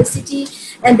from Mali City,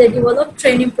 and they develop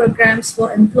training programs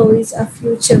for employees of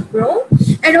future growth.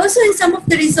 And also in some of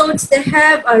the resorts, they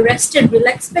have rest and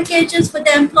relax packages for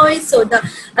the employees. So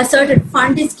a certain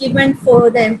fund is given for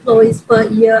the employees per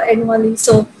year annually.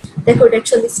 So they could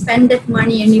actually spend that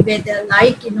money any way they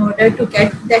like in order to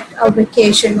get that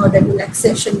vacation or the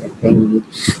relaxation that they need.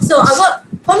 So our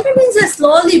companies are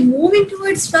slowly moving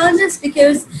towards wellness,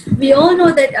 because we all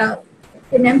know that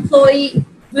an employee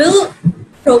will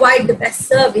provide the best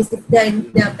service if they're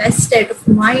in their best state of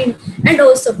mind and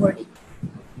also body.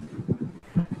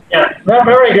 Yeah,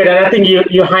 very good. And I think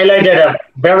you highlighted a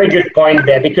very good point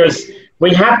there, because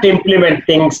we have to implement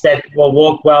things that will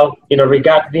work well,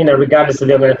 regardless of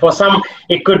the organization. For some,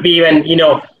 it could be even,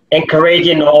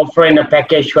 encouraging or offering a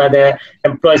package where the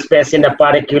employees based in a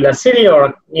particular city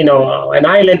or, an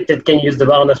island that can use the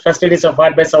wellness facilities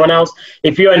offered by someone else.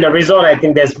 If you're in a resort, I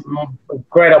think there's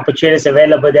great opportunities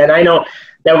available there. And I know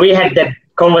that we had that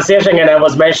conversation, and I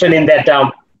was mentioning that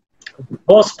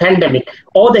post-pandemic,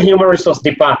 all the human resource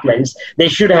departments, they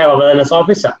should have a wellness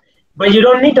officer. But you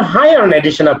don't need to hire an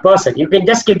additional person. You can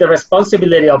just give the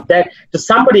responsibility of that to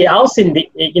somebody else in the,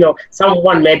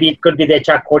 someone, maybe it could be the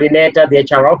HR coordinator, the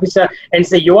HR officer, and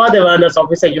say, you are the wellness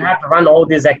officer, you have to run all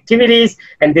these activities,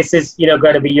 and this is,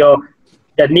 going to be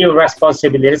the new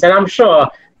responsibilities. And I'm sure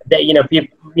that,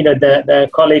 people, the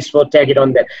colleagues will take it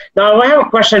on there. Now, I have a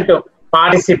question to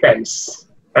participants,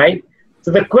 right?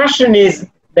 So the question is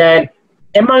that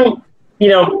among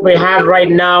we have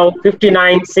right now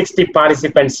 59, 60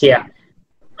 participants here.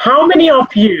 How many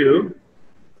of you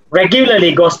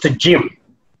regularly goes to gym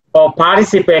or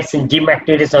participates in gym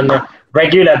activities on a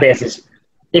regular basis?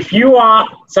 If you are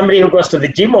somebody who goes to the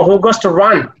gym or who goes to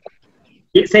run,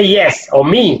 you say yes, or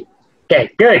me. Okay,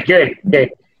 good.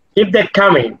 Keep that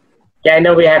coming. Okay, I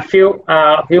know we have few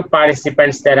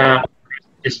participants that are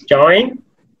just joined.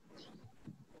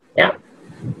 Yeah.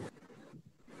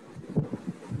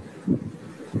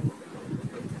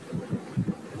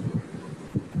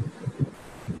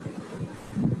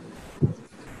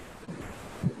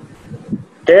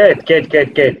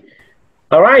 Good.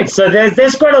 All right, so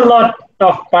there's quite a lot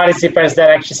of participants that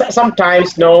actually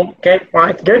sometimes no. Okay,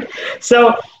 right, good.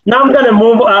 So Now I'm going to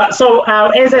move.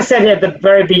 As I said at the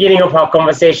very beginning of our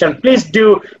conversation, please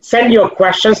do send your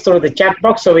questions through the chat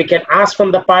box so we can ask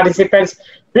from the participants.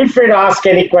 Feel free to ask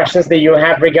any questions that you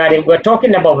have regarding, we're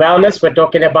talking about wellness, we're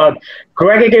talking about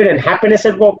gratitude and happiness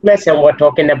at workplace, and we're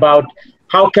talking about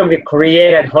how can we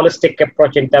create a holistic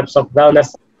approach in terms of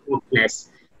wellness at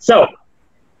workplace. So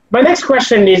my next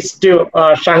question is to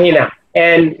Shahina,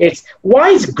 and it's, why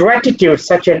is gratitude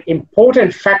such an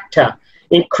important factor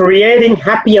in creating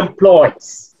happy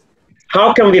employees?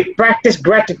 How can we practice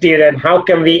gratitude and how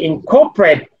can we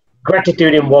incorporate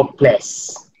gratitude in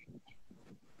workplace?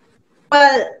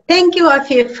 Well, thank you,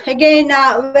 Afif. Again,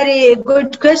 a very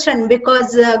good question,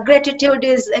 because gratitude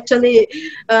is actually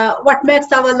what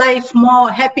makes our life more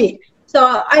happy.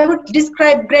 So I would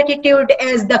describe gratitude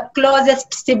as the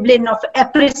closest sibling of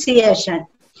appreciation.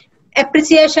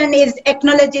 Appreciation is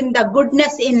acknowledging the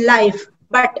goodness in life,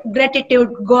 but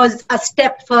gratitude goes a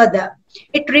step further.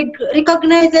 It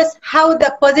recognizes how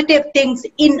the positive things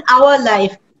in our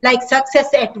life, like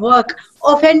success at work,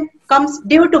 often comes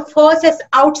due to forces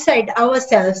outside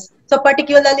ourselves. So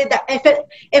particularly the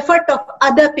effort of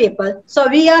other people. So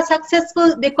we are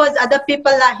successful because other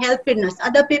people are helping us.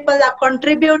 Other people are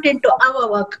contributing to our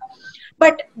work.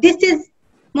 But this is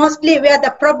mostly where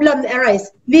the problem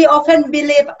arises. We often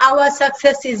believe our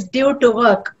success is due to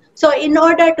work. So in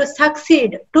order to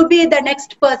succeed, to be the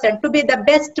next person, to be the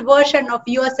best version of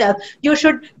yourself, you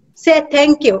should say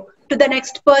thank you to the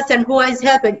next person who is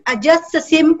helping. Just a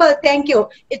simple thank you,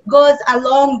 it goes a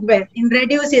long way in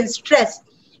reducing stress.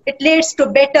 It leads to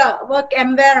better work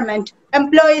environment.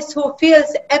 Employees who feel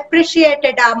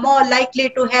appreciated are more likely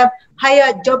to have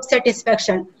higher job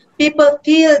satisfaction. People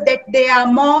feel that they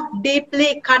are more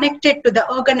deeply connected to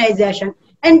the organization.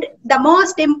 And the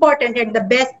most important and the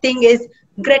best thing is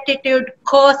gratitude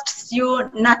costs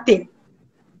you nothing.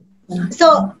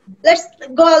 So let's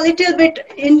go a little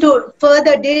bit into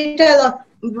further detail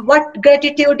of what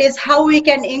gratitude is, how we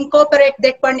can incorporate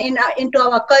that one into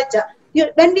our culture.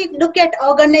 When we look at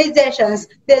organizations,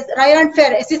 there's Ryan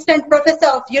Fair, assistant professor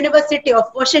of University of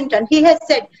Washington. He has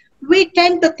said, we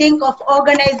tend to think of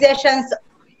organizations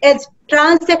as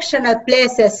transactional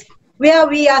places where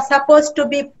we are supposed to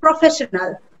be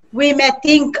professional. We may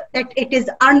think that it is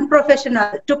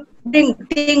unprofessional to bring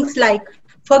things like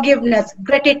forgiveness,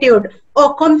 gratitude,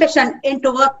 or compassion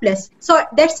into workplace. So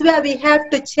that's where we have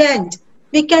to change.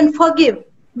 We can forgive,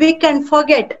 we can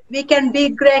forget, we can be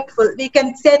grateful, we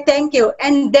can say thank you,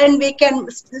 and then we can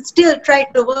still try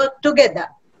to work together.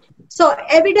 So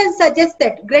evidence suggests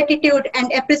that gratitude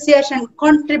and appreciation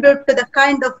contribute to the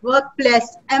kind of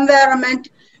workplace environment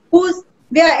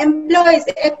where employees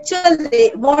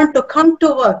actually want to come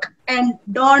to work and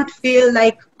don't feel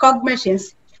like cog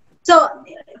machines. So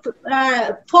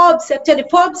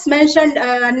Forbes mentioned,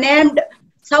 named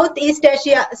Southwest as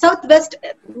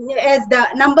the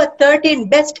number 13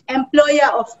 best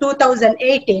employer of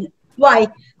 2018. Why?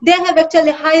 They have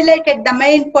actually highlighted the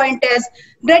main point as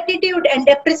gratitude and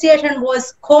appreciation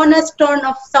was cornerstone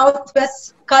of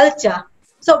Southwest culture.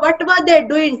 So what were they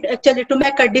doing actually to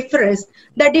make a difference?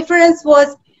 The difference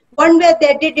was, one way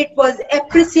they did it was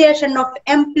appreciation of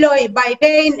employee by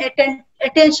paying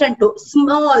attention to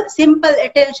small, simple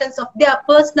attentions of their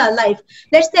personal life.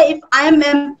 Let's say if I am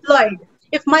employed,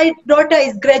 if my daughter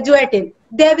is graduating,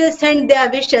 they will send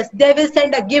their wishes, they will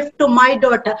send a gift to my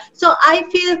daughter. So I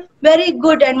feel very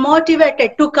good and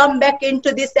motivated to come back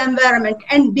into this environment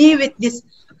and be with this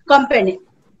company.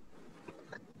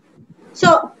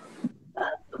 So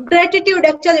gratitude,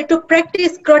 actually, to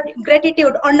practice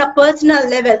gratitude on a personal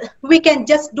level, we can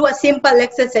just do a simple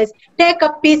exercise. Take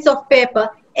a piece of paper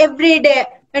every day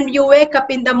when you wake up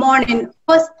in the morning,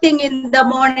 first thing in the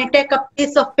morning, take a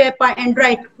piece of paper and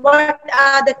write what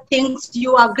are the things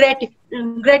you are grateful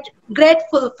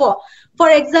for. For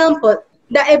example,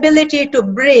 the ability to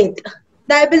breathe,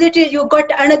 the ability you got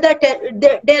another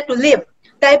day to live,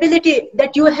 the ability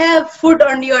that you have food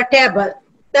on your table,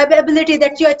 the ability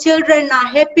that your children are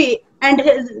happy and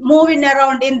moving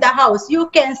around in the house. You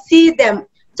can see them.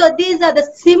 So these are the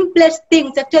simplest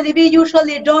things. Actually, we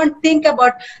usually don't think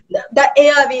about the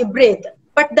air we breathe.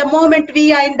 But the moment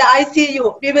we are in the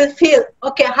ICU, we will feel,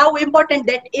 okay, how important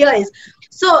that air is.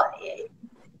 So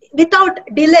without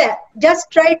delay, just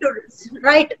try to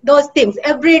write those things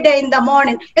every day in the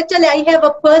morning. Actually, I have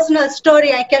a personal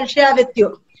story I can share with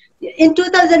you. In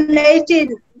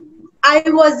 2018, I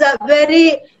was a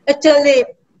very actually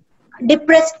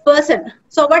depressed person.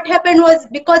 So what happened was,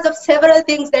 because of several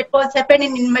things that was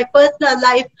happening in my personal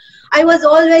life, I was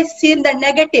always seeing the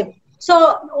negative.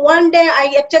 So one day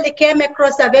I actually came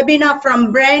across a webinar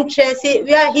from Brian Tracy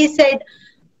where he said,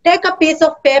 take a piece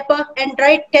of paper and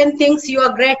write 10 things you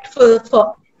are grateful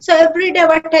for. So every day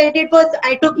what I did was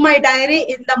I took my diary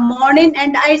in the morning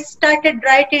and I started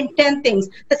writing 10 things.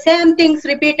 The same things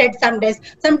repeated some days.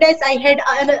 Some days I had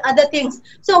other things.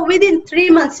 So within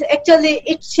 3 months, actually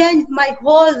it changed my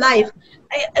whole life.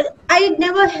 I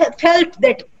never felt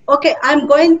that, okay, I'm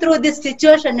going through this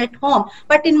situation at home,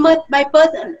 but in my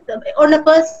person, on a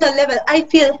personal level, I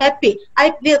feel happy,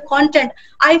 I feel content,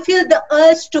 I feel the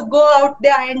urge to go out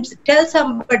there and tell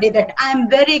somebody that I'm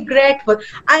very grateful,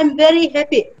 I'm very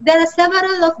happy. There are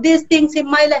several of these things in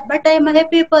my life, but I'm a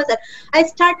happy person. I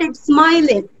started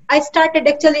smiling. I started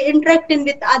actually interacting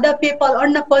with other people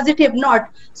on a positive note.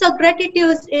 So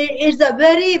gratitude is a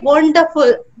very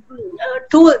wonderful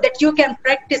tool that you can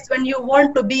practice when you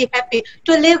want to be happy,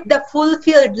 to live the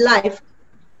fulfilled life.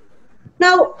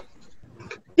 Now,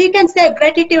 we can say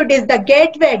gratitude is the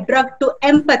gateway drug to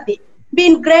empathy.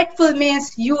 Being grateful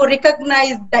means you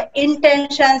recognize the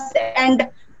intentions and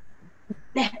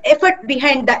effort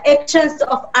behind the actions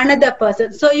of another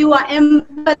person. So you are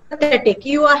empathetic.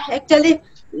 You are actually,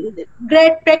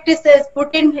 great practices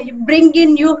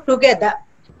bringing you together.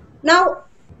 Now,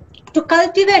 to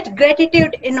cultivate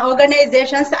gratitude in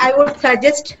organizations, I would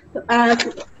suggest 4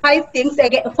 items.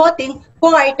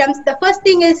 The first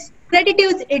thing is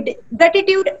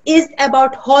gratitude is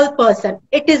about whole person.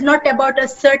 It is not about a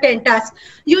certain task.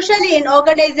 Usually in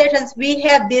organizations, we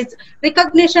have this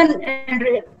recognition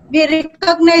and we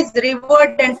recognize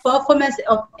reward and performance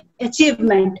of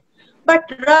achievement.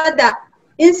 But rather,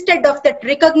 instead of that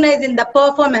recognizing the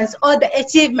performance or the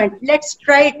achievement, let's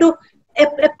try to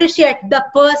appreciate the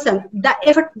person, the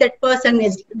effort that person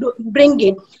is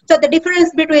bringing. So the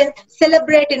difference between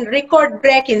celebrating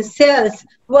record-breaking sales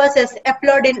versus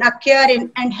applauding a caring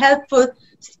and helpful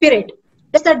spirit.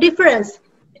 There's a difference.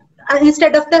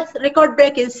 Instead of the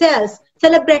record-breaking sales,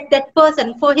 celebrate that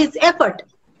person for his effort.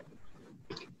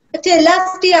 Actually,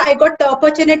 last year I got the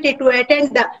opportunity to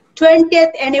attend the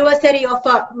 20th anniversary of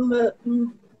a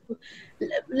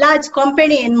large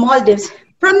company in Maldives.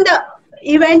 From the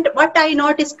event, what I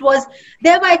noticed was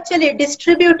they were actually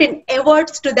distributing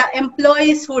awards to the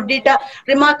employees who did a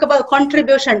remarkable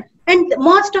contribution, and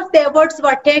most of the awards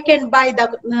were taken by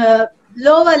the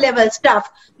lower level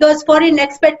staff, those foreign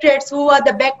expatriates who are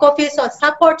the back office or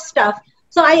support staff.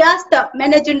 So I asked the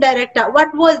managing director,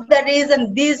 what was the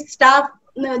reason these staff,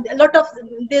 a lot of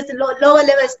these lower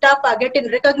level staff are getting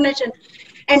recognition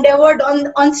and award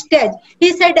on stage.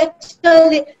 He said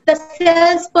actually the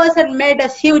salesperson made a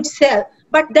huge sale,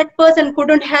 but that person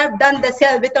couldn't have done the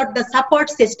sale without the support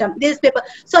system, these people.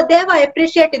 So they were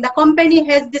appreciating, the company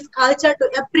has this culture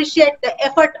to appreciate the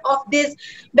effort of this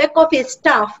back office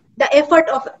staff, the effort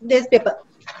of these people.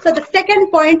 So the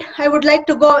second point I would like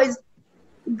to go is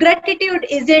gratitude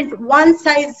isn't one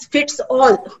size fits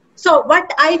all. So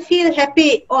what I feel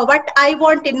happy or what I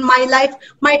want in my life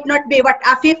might not be what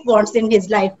Afif wants in his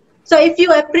life. So if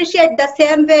you appreciate the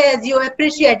same way as you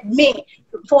appreciate me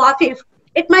for Afif,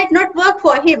 it might not work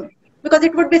for him because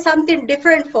it would be something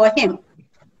different for him.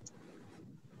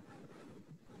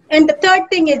 And the third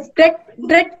thing is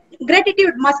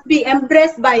gratitude must be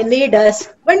embraced by leaders.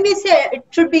 When we say it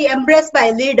should be embraced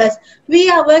by leaders, we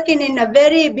are working in a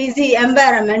very busy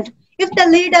environment. If the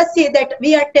leaders see that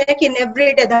we are taking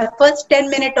every day the first 10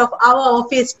 minutes of our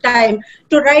office time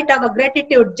to write our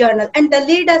gratitude journal, and the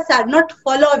leaders are not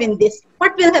following this,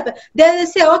 what will happen? They will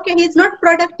say, okay, he's not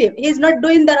productive, he's not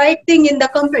doing the right thing in the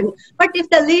company. But if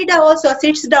the leader also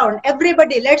sits down,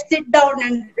 everybody, let's sit down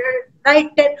and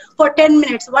write for 10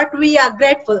 minutes what we are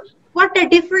grateful, what a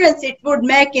difference it would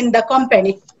make in the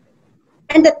company.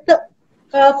 And the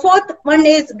fourth one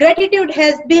is gratitude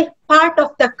has been part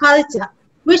of the culture.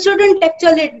 We shouldn't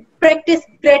actually practice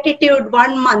gratitude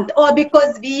 1 month or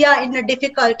because we are in a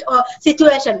difficult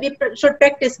situation, we should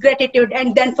practice gratitude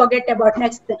and then forget about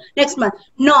next month.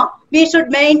 No, we should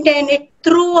maintain it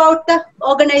throughout the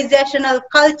organizational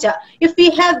culture. If we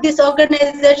have this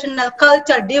organizational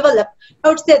culture developed, I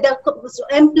would say the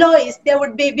employees, they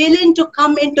would be willing to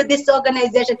come into this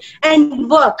organization and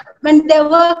work. When they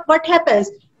work, what happens?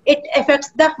 It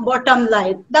affects the bottom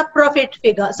line, the profit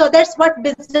figure. So that's what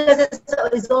business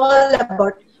is all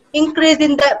about,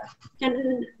 increasing the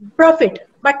profit.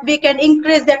 But we can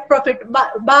increase that profit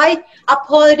by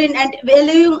upholding and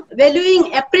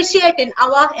valuing, appreciating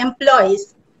our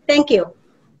employees. Thank you.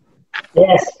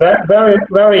 Yes, very,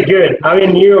 very good. I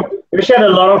mean, you shared a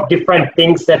lot of different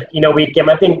things that, we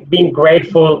can, I think being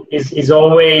grateful is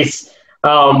always,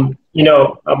 a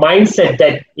mindset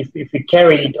that if we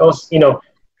carry it also,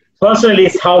 personally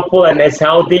it's helpful and it's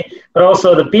healthy, but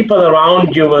also the people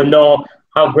around you will know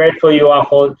how grateful you are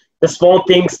for the small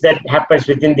things that happens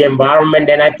within the environment,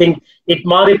 and I think it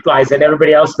multiplies and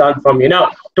everybody else learn from you.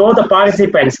 Now, to all the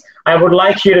participants, I would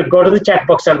like you to go to the chat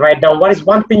box and write down what is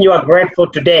one thing you are grateful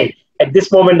today at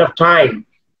this moment of time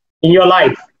in your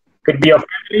life. It could be your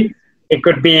family, it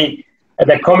could be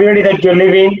the community that you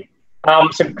live in.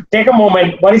 So take a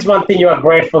moment. What is one thing you are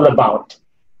grateful about?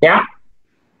 Yeah?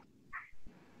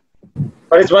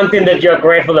 What is one thing that you are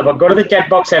grateful about? Go to the chat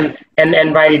box and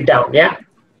write it down. Yeah?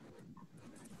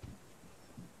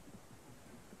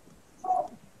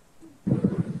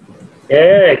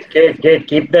 Good, good, good.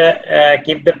 Keep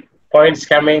the points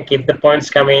coming. Keep the points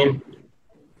coming.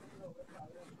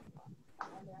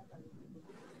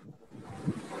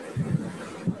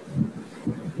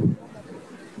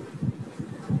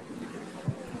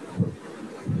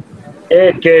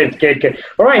 Good, good, good, good.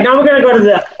 All right, now we're going to go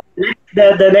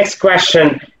to the next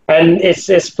question, and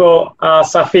it's for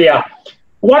Safeeya.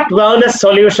 What wellness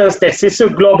solutions that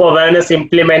SISU Global Wellness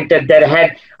implemented that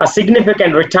had a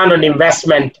significant return on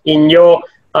investment in your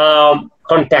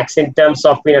context in terms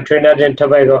of Trinidad and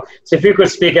Tobago? So if you could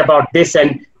speak about this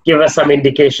and give us some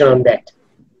indication on that.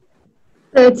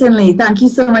 Certainly. Thank you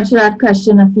so much for that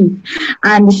question, Afif.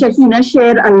 And Shahina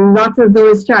shared a lot of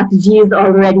those strategies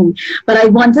already. But I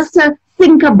want us to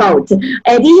think about,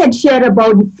 Eddie had shared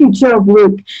about the future of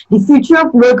work. The future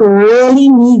of work really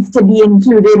needs to be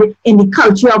included in the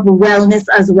culture of wellness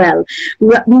as well.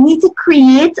 We need to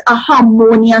create a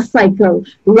harmonious cycle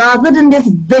rather than this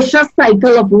vicious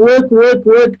cycle of work, work,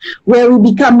 work, where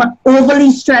we become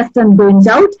overly stressed and burnt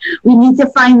out. We need to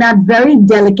find that very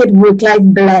delicate work-life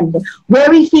blend where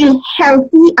we feel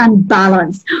healthy and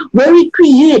balanced, where we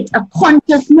create a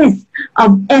consciousness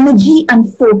of energy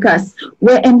and focus,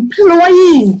 where employees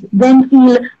then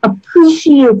feel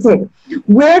appreciated,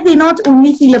 where they not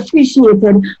only feel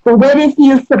appreciated, but where they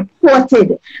feel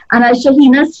supported. And as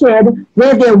Shahina shared,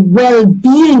 where their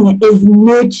well-being is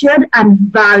nurtured and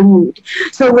valued.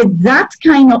 So with that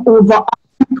kind of overall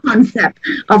concept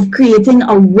of creating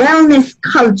a wellness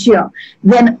culture,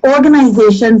 then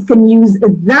organizations can use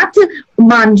that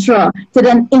mantra to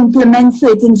then implement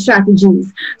certain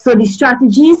strategies. So the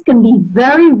strategies can be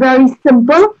very, very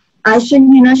simple. As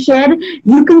Shahina shared,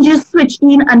 you can just switch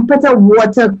in and put a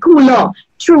water cooler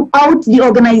throughout the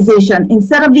organization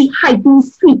instead of the heightened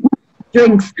sweet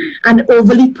drinks and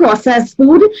overly processed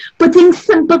food, putting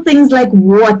simple things like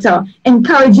water,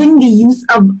 encouraging the use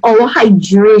of our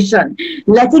hydration,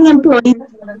 letting employees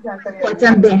know what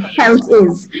important their health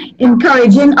is,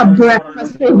 encouraging a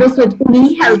breakfast service with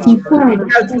only healthy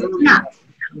food, healthy snacks.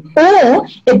 Or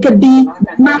it could be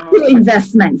macro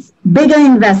investments, bigger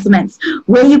investments,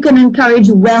 where you can encourage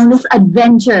wellness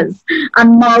adventures.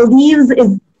 And Maldives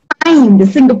is primed,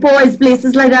 Singapore is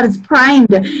places like that is primed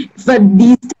for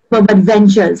these type of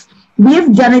adventures. We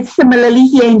have done it similarly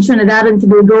here in Trinidad and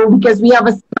Tobago because we have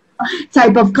a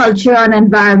type of culture and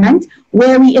environment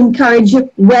where we encourage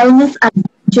wellness adventures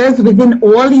within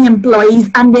all the employees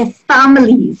and their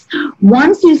families.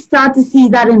 Once you start to see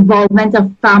that involvement of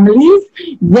families,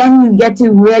 then you get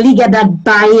to really get that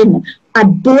buy-in at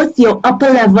both your upper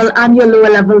level and your lower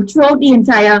level throughout the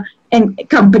entire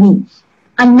company.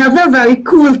 Another very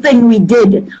cool thing we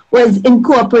did was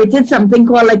incorporated something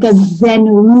called like a Zen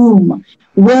room,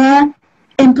 where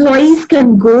employees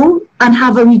can go and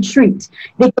have a retreat.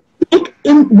 They can take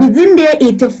within their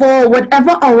 8 to 4,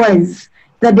 whatever hours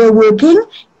that they're working,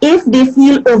 if they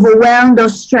feel overwhelmed or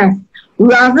stressed,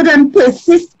 rather than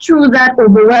persist through that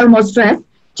overwhelm or stress.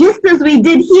 Just as we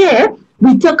did here,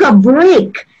 we took a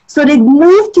break. So they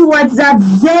moved towards that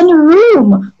Zen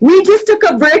room. We just took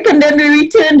a break and then we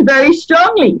returned very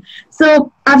strongly.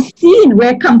 So I've seen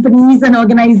where companies and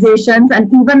organizations,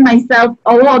 and even myself,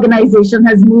 our organization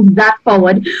has moved that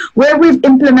forward, where we've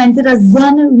implemented a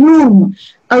Zen room,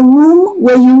 a room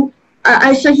where you,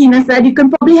 as Shahina said, you can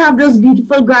probably have those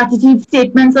beautiful gratitude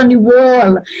statements on the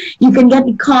wall. You can get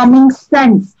the calming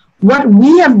sense. What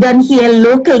we have done here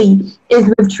locally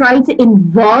is we've tried to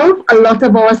involve a lot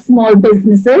of our small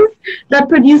businesses that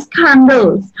produce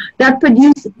candles, that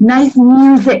produce nice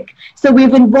music. So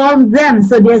we've involved them.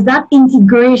 So there's that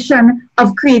integration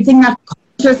of creating a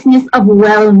consciousness of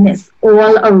wellness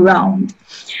all around.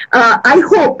 I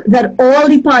hope that all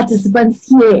the participants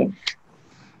here,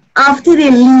 after they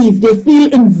leave, they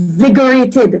feel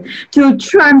invigorated to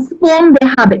transform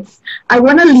their habits. I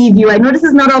want to leave you, I know this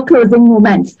is not our closing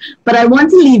moment, but I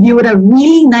want to leave you with a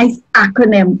really nice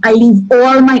acronym I leave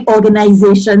all my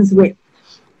organizations with.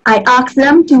 I ask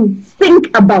them to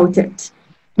think about it.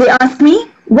 They ask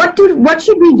me, what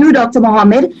should we do, Dr.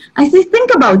 Mohamed? I say,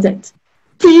 think about it.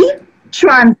 T,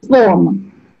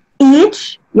 transform.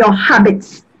 H, your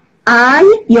habits.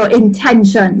 I, your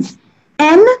intentions.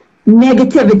 N,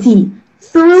 negativity.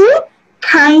 Through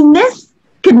kindness,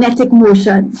 kinetic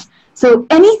motions. So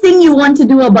anything you want to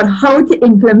do about how to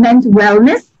implement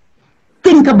wellness,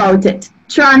 think about it.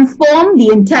 Transform the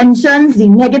intentions, the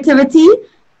negativity.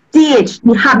 DH,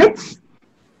 the habits,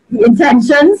 the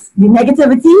intentions, the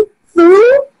negativity,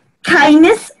 through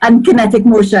kindness and kinetic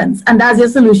motions. And that's your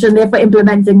solution there for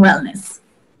implementing wellness.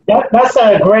 That's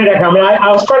a great idea. I mean,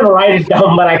 I was trying to write it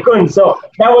down, but I couldn't. So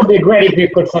that would be great if you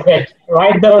could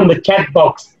write down the chat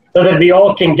box so that we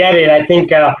all can get it. I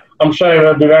think I'm sure it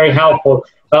will be very helpful.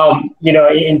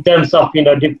 In terms of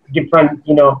different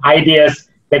ideas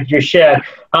that you shared.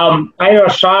 I know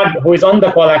Shad, who is on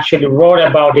the call, actually wrote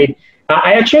about it.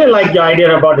 I actually like the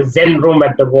idea about a Zen room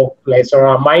at the workplace, or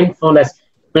a mindfulness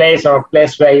place, or a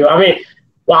place where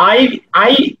my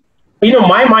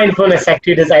mindfulness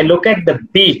activities, I look at the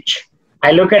beach,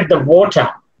 I look at the water,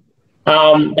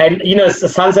 and it's the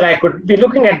sunset. I could be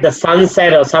looking at the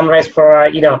sunset or sunrise for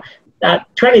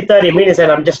 20-30 minutes,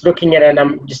 and I'm just looking at it, and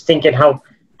I'm just thinking how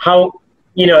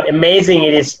amazing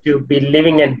it is to be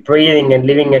living and breathing and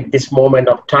living at this moment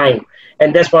of time.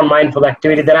 And that's one mindful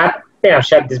activity that I've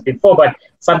shared this before, but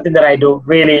something that I do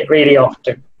really, really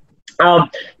often.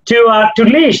 To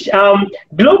Leesha,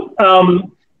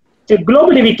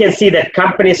 globally, we can see that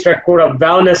companies recruit a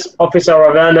wellness officer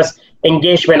or a wellness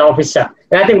engagement officer.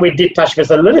 And I think we did touch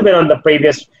this a little bit on the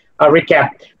previous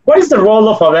recap. What is the role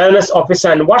of a wellness officer,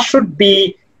 and what should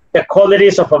be the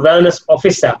qualities of a wellness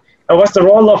officer? And what's the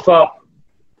role of a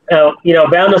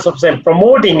wellness officer in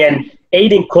promoting and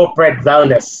aiding corporate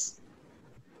wellness?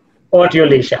 Over to you,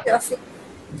 Leesha.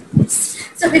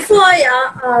 So before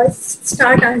I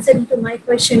start answering to my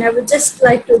question, I would just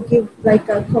like to give a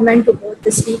comment to both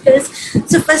the speakers.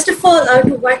 So first of all,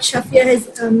 to what Safeeya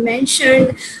has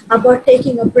mentioned about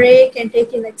taking a break and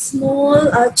taking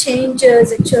small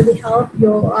changes actually help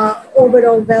your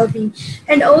overall well-being.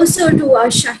 And also to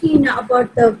Shahina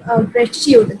about the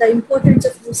gratitude, the importance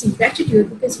of using gratitude,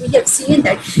 because we have seen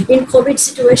that in COVID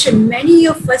situation, many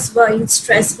of us were in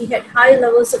stress. We had high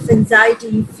levels of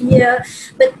anxiety, fear,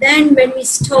 but then when we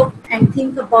stop and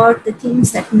think about the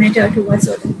things that matter to us,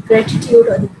 or the gratitude,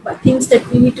 or the things that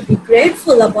we need to be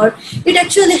grateful about, it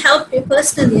actually helped me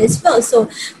personally as well. So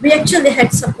we actually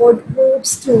had support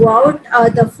groups throughout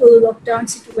the full lockdown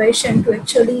situation to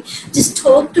actually just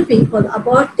talk to people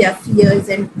about their fears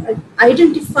and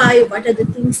identify what are the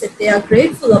things that they are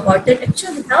grateful about that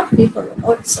actually help people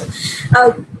also.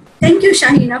 Thank you,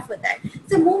 Shahina, for that.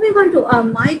 So moving on to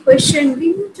my question,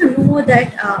 we need to know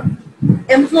that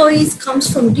employees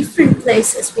comes from different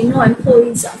places. We know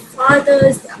employees are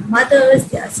fathers, they are mothers,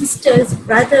 they are sisters,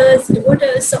 brothers,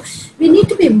 daughters. So we need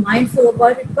to be mindful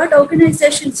about it. What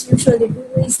organizations usually do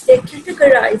is they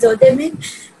categorize or they make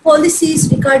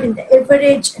policies regarding the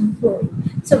average employee.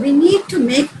 So we need to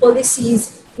make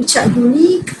policies which are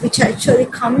unique, which are actually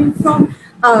coming from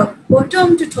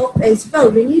bottom to top as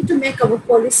well. We need to make our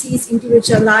policies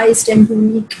individualized and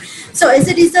unique. So as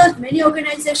a result, many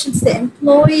organizations, they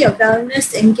employ a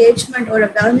wellness engagement or a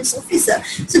wellness officer.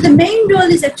 So the main role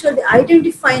is actually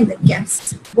identifying the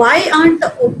gaps. Why aren't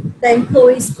the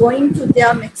employees going to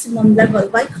their maximum level?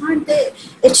 Why can't they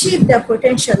achieve their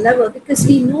potential level? Because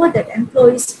we know that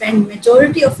employees spend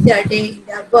majority of their day in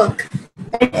their work.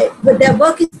 But their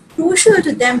work is crucial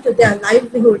to them, to their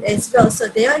livelihood as well. So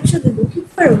they are actually looking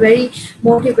for a very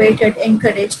motivated,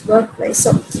 encouraged workplace.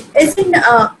 So as in,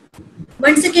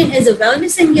 once again, as a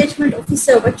wellness engagement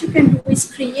officer, what you can do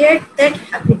is create that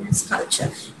happiness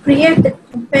culture, create that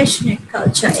compassionate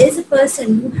culture. As a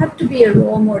person, you have to be a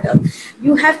role model.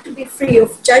 You have to be free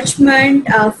of judgment,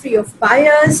 free of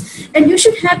bias, and you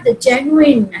should have the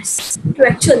genuineness to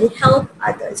actually help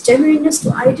others, genuineness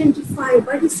to identify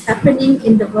what is happening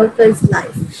in the worker's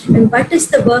life and what does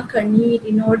the worker need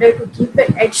in order to give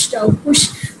an edge or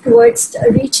push towards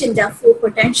reaching their full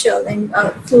potential and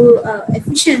full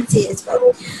efficiency as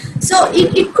well. So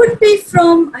it could be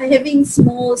from having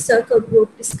small circle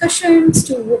group discussions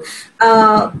to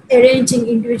arranging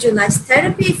individualized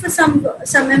therapy for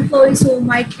some employees who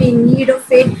might be in need of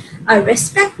it,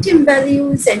 respecting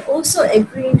values and also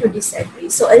agreeing to disagree.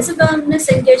 So as a wellness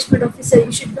engagement officer,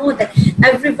 you should know that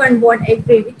everyone won't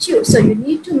agree with you. So you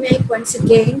need to make, once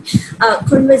again,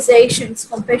 conversations,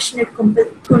 compassionate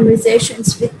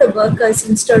conversations with the workers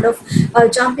instead of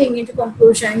jumping into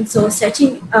conclusions or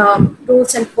setting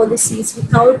rules and policies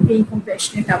without being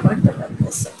compassionate about the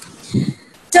workers.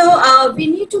 So we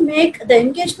need to make, the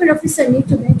engagement officer need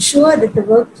to make sure that the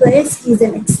workplace is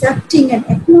an accepting and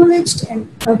acknowledged and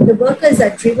the workers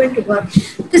are driven to work.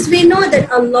 Because we know that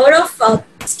a lot of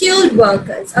skilled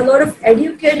workers, a lot of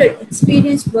educated,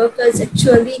 experienced workers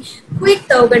actually quit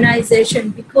the organization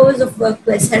because of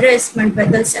workplace harassment,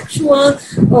 whether sexual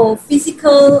or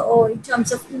physical or in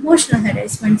terms of emotional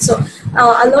harassment. So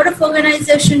a lot of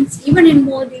organizations, even in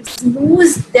Maldives,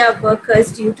 lose their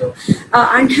workers due to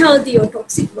unhealthy or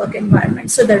toxic work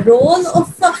environment. So the role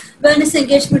of wellness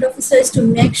engagement officer is to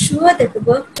make sure that the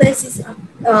workplace is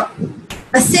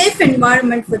a safe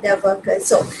environment for their workers.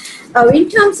 So in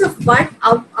terms of what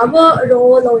our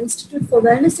role or Institute for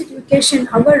Wellness Education,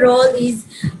 our role is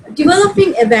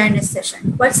developing awareness session.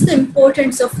 What's the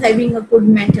importance of having a good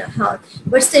mental health?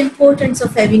 What's the importance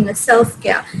of having a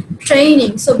self-care?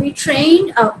 Training. So we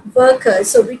train workers.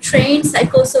 So we train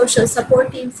psychosocial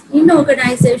support teams in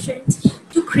organizations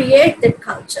to create that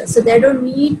culture. So they don't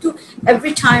need to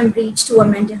every time reach to a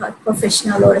mental health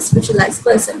professional or a specialized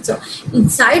person. So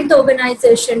inside the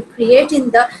organization,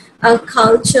 creating the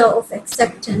culture of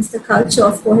acceptance, the culture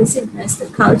of cohesiveness, the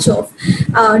culture of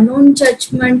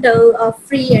non-judgmental,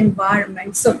 free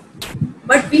environment. So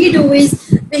what we do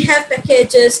is we have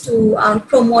packages to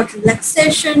promote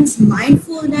relaxations,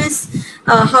 mindfulness,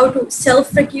 how to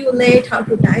self-regulate, how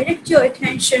to direct your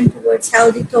attention towards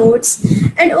healthy thoughts,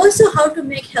 and also how to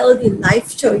make healthy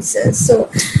life choices. So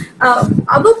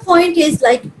our point is,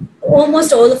 like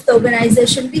almost all of the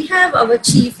organization, we have our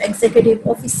chief executive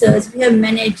officers, we have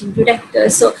managing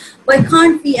directors. So why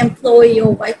can't we employ,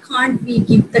 or why can't we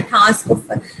give the task of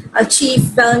a chief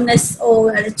wellness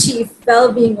or a chief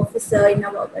well-being officer in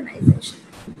our organization?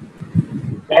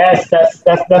 Yes,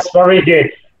 that's very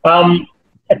good.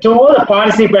 To all the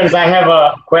participants, I have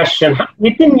a question.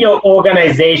 Within your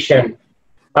organization,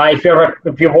 if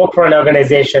you work for an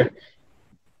organization,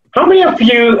 how many of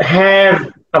you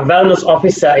have a wellness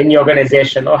officer in your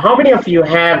organization, or how many of you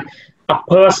have a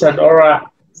person or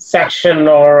a section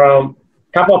or a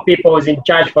couple of people who's in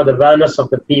charge for the wellness of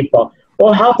the people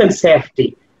or health and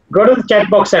safety? Go to the chat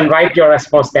box and write your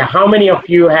response there. How many of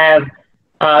you have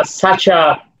such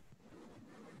a,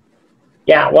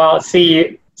 yeah, well,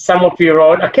 see, some of you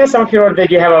wrote, okay, some of you wrote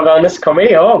that you have a wellness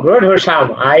committee. Oh, good,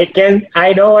 Husham.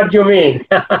 I know what you mean.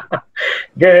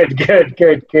 Good,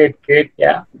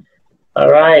 yeah. All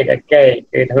right, okay.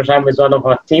 Husham is one of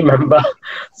our team members.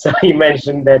 So he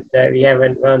mentioned that we have a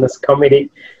wellness committee.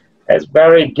 That's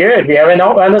very good. We have an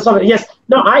wellness committee. Yes,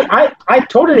 no, I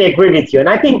totally agree with you. And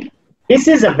I think this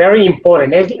is a very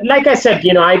important, like I said,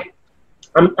 you know,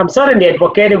 I'm certainly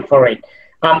advocating for it,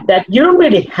 that you don't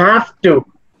really have to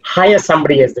hire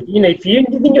somebody as the, you know, if you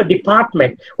in your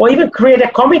department, or even create a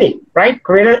committee, right?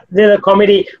 Create a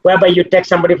committee whereby you take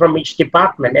somebody from each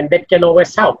department, and that can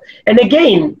always help. And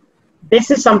again,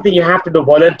 this is something you have to do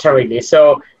voluntarily.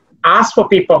 So ask for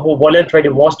people who voluntarily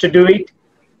wants to do it.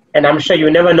 And I'm sure you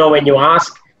never know when you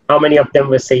ask how many of them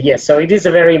will say yes. So it is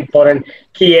a very important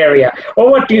key area.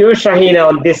 Over to you, Shahina,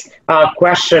 on this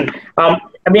question. I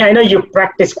mean, I know you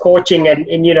practice coaching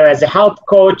and you know, as a health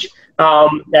coach,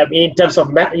 in terms of,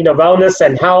 you know, wellness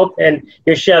and health, and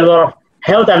you share a lot of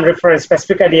health. I'm referring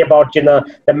specifically about, you know,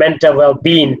 the mental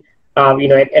well-being, you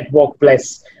know, at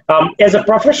workplace. As a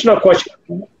professional coach,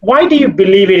 why do you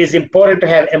believe it is important to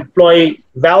have employee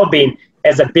well-being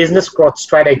as a business growth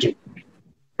strategy?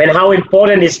 And how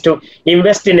important is to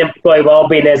invest in employee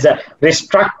well-being as a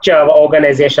restructure of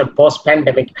organization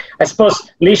post-pandemic? I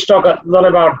suppose Leesha talked a lot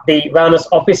about the wellness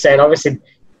officer, and obviously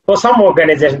for some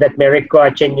organizations that may require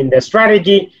changing their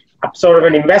strategy, sort of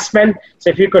an investment.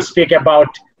 So if you could speak about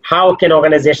how can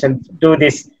organizations do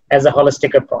this as a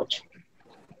holistic approach?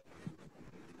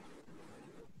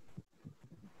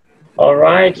 All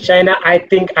right, Shahina, I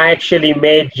think I actually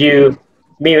made you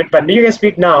mute, but you can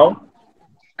speak now.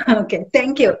 Okay,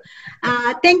 thank you.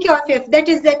 Thank you, Afif. That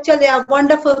is actually a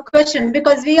wonderful question,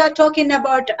 because we are talking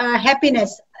about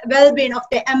happiness, well-being of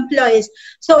the employees.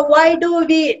 So why do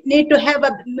we need to have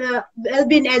a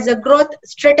well-being as a growth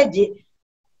strategy?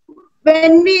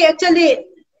 When we actually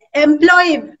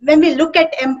when we look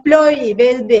at employee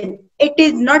well-being, it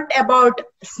is not about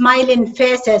smiling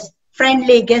faces,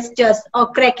 friendly gestures,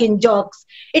 or cracking jokes.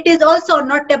 It is also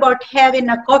not about having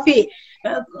a coffee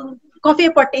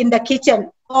pot in the kitchen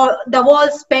or the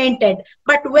walls painted,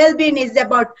 but well-being is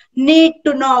about need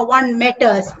to know one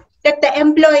matters, that the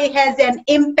employee has an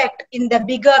impact in the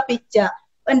bigger picture,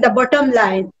 on the bottom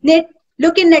line,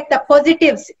 looking at the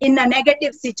positives in a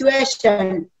negative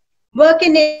situation,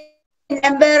 working in an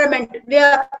environment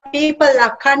where people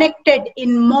are connected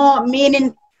in more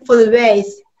meaningful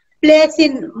ways,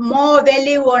 placing more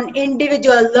value on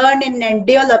individual learning and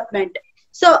development.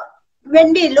 So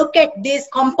when we look at these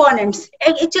components,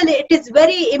 actually it is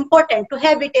very important to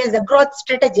have it as a growth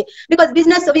strategy, because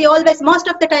business, we always, most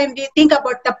of the time we think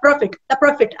about the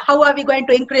profit, how are we going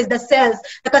to increase the sales,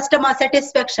 the customer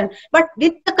satisfaction. But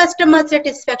with the customer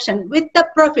satisfaction, with the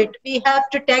profit, we have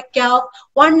to take care of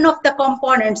one of the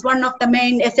components, one of the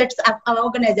main assets of our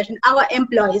organization, our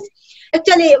employees.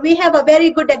 Actually, we have a very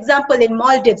good example in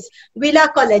Maldives, Villa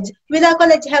College. Villa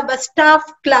College have a staff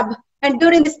club, and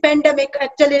during this pandemic,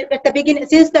 actually at the beginning,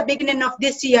 since the beginning of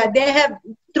this year, they have,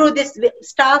 through this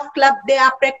staff club, they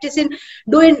are practicing,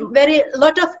 doing very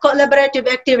lot of collaborative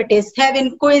activities,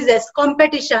 having quizzes,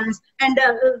 competitions, and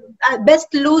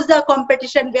best loser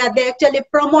competition where they actually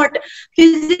promote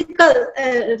physical,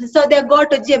 so they go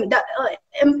to gym. The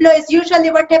employees,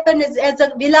 usually what happens is, as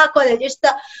a Villa College, it's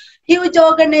the huge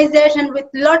organization with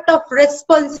lot of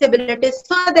responsibilities.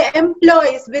 So the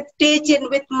employees, with teaching,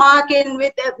 with marking,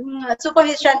 with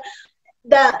supervision,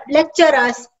 the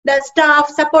lecturers, the staff,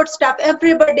 support staff,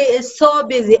 everybody is so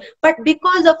busy. But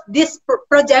because of this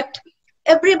project,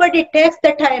 everybody takes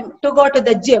the time to go to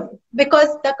the gym,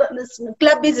 because the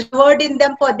club is rewarding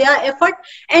them for their effort.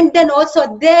 And then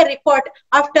also they report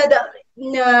after the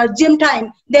gym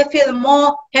time, they feel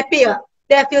more happier.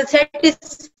 They feel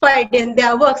satisfied in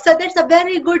their work. So that's a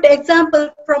very good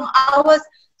example from our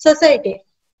society.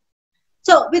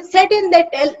 So with setting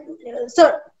that,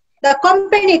 so the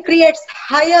company creates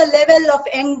higher level of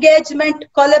engagement,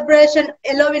 collaboration,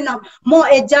 allowing a more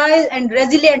agile and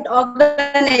resilient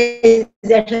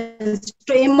organizations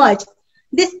to emerge.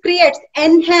 This creates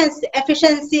enhanced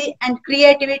efficiency and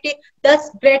creativity, thus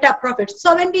greater profits.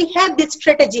 So when we have this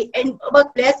strategy in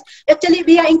workplace, actually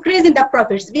we are increasing the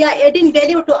profits. We are adding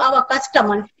value to our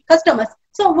customers.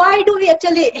 So why do we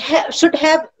actually should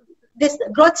have this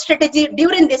growth strategy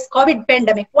during this COVID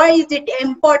pandemic? Why is it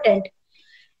important?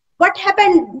 What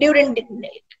happened during the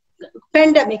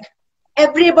pandemic?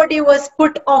 Everybody was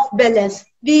put off balance.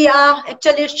 We are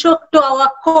actually shook to our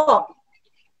core.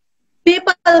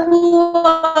 People who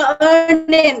are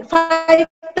earning $5,000,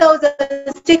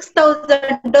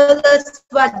 $6,000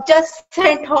 were just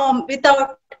sent home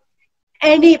without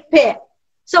any pay.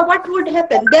 So what would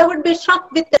happen? They would be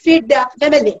shocked with the feed their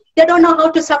family. They don't know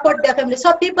how to support their family.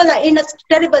 So people are in a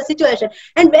terrible situation.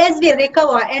 And as we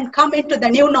recover and come into the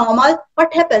new normal,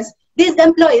 what happens? These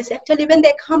employees, actually, when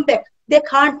they come back, they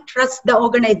can't trust the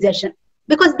organization.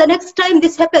 Because the next time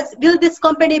this happens, will this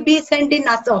company be sending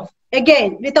us off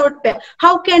again without pay?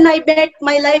 How can I make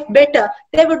my life better?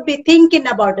 They would be thinking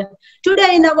about it.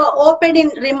 Today in our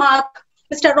opening remark,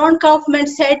 Mr. Ron Kaufman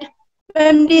said,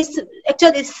 when we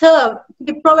actually serve,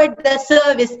 we provide the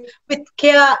service with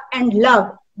care and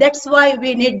love. That's why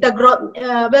we need the growth,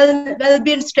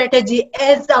 well-being strategy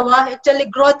as our actually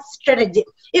growth strategy.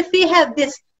 If we have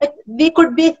this,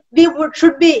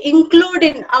 should be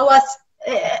including our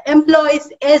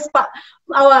employees as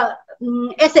our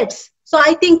assets. So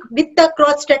I think with the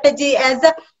growth strategy as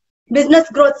a business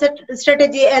growth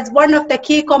strategy as one of the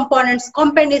key components,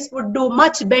 companies would do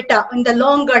much better in the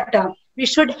longer term. We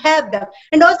should have them.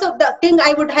 And also the thing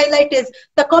I would highlight is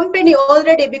the company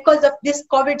already, because of this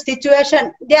COVID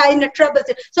situation, they are in a trouble.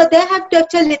 So they have to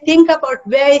actually think about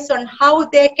ways on how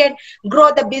they can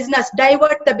grow the business,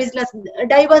 divert the business,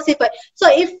 diversify. So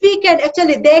if we can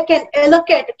actually, they can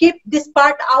allocate, keep this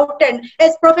part out, and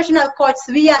as professional coaches,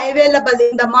 we are available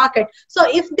in the market. So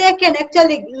if they can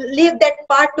actually leave that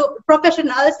part to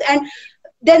professionals and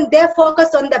then they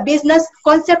focus on the business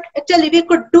concept, actually we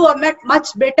could do a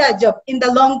much better job in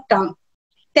the long term.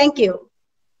 Thank you.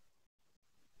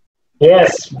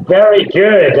 Yes, very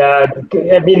good. I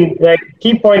mean, the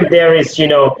key point there is, you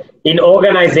know, in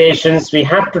organizations, we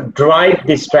have to drive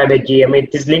this strategy. I mean,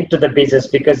 it is linked to the business,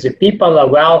 because if people are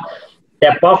well,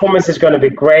 their performance is going to be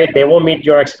great. They will meet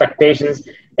your expectations.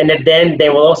 And then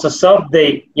they will also serve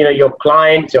the, you know, your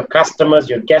clients, your customers,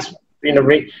 your guests, you know,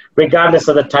 regardless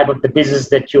of the type of the business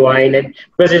that you are in, and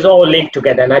because it's all linked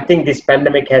together. And I think this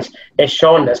pandemic has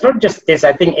shown us, not just this,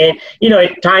 I think, you know,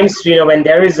 at times, you know, when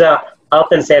there is a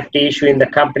health and safety issue in the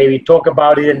company, we talk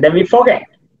about it and then we forget.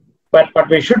 But what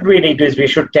we should really do is we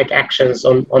should take actions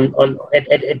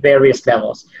at various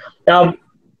levels. You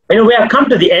know, we have come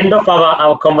to the end of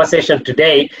our conversation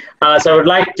today. So I would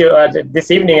like to,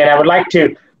 this evening, and I would like to,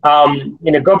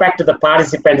 you know, go back to the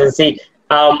participants and see,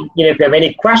 you know, if you have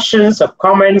any questions or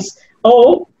comments,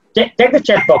 or take the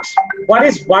chat box. What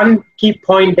is one key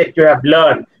point that you have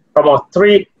learned from our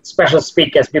three special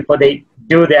speakers before they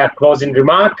do their closing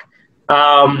remark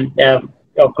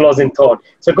or closing thought?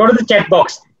 So go to the chat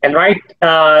box and write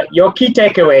your key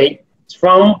takeaway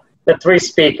from the three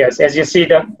speakers. As you see,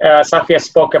 Safeeya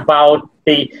spoke about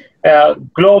the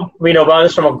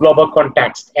wellness from a global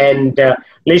context, and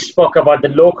Leesha spoke about the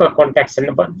local context,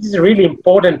 and but this is a really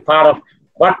important part of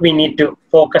what we need to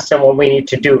focus on, what we need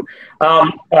to do.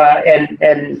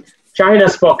 And Shahina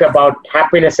spoke about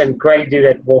happiness and gratitude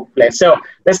at workplace. So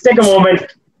let's take a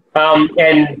moment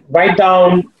and write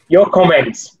down your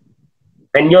comments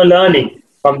and your learning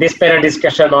from this panel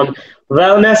discussion on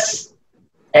wellness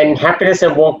and happiness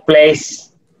at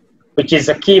workplace, which is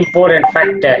a key important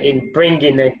factor in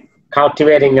bringing and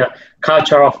cultivating a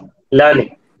culture of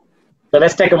learning. So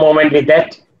let's take a moment with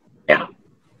that. Yeah,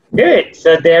 good.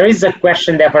 So there is a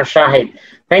question there for Shahid.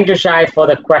 Thank you, Shahid, for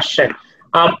the question.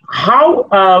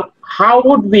 How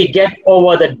would we get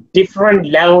over the different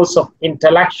levels of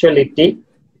intellectuality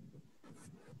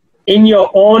in your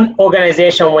own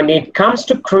organization when it comes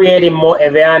to creating more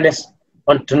awareness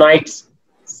on tonight's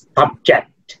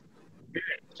subject?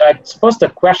 So I suppose the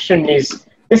question is,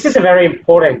 this is a very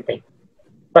important thing,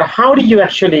 but how do you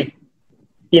actually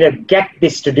get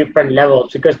this to different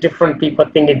levels? Because different people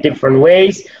think in different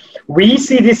ways. We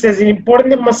see this as an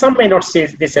important thing, but some may not see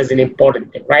this as an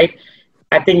important thing, right?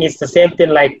 I think it's the same thing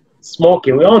like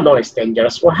smoking. We all know it's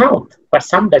dangerous for health, but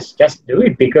some just do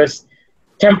it because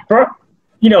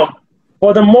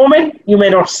for the moment, you may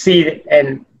not see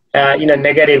an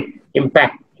negative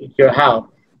impact in your health,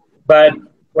 but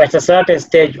at a certain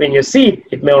stage when you see it,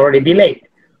 it may already be late.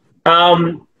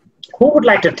 Who would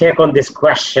like to take on this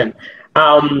question?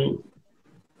 I'll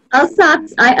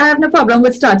start. I have no problem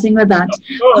with starting with that.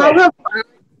 However,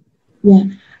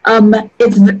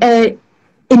 it's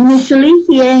initially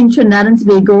here in Trinidad and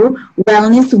Tobago,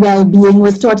 wellness, well-being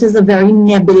was taught as a very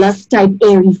nebulous type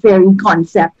airy-fairy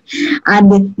concept, and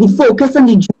the focus on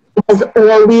the journey has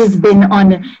always been on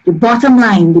the bottom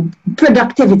line, the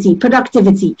productivity.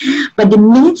 But the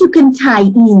minute you can tie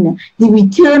in the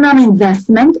return on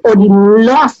investment or the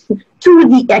loss to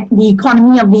the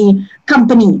economy of the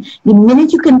company, the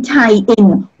minute you can tie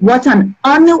in what an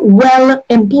unwell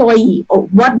employee or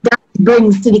what that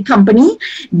brings to the company,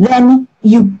 then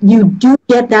you do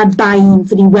get that buy-in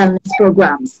for the wellness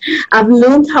programs. I've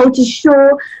learned how to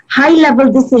show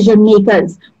high-level decision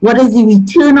makers what is the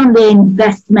return on their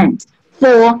investment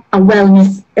for a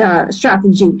wellness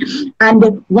strategy.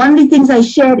 And one of the things I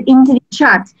shared into the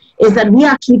chat is that we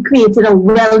actually created a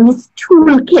wellness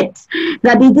toolkit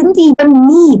that they didn't even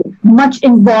need much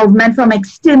involvement from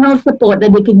external support,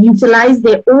 that they could utilize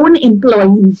their own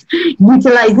employees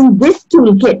utilizing this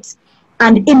toolkit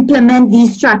and implement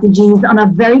these strategies on a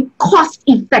very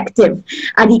cost-effective.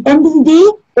 At the end of the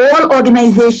day, all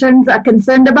organizations are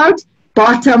concerned about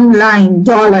bottom line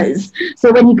dollars.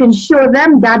 So when you can show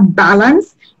them that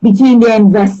balance between their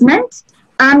investment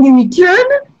and the return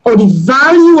or the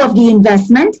value of the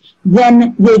investment,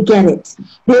 then they get it.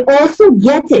 They also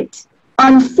get it,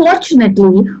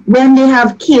 unfortunately, when they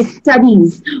have case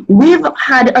studies. We've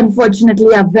had,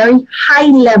 unfortunately, a very high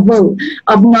level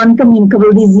of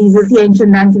non-communicable diseases here in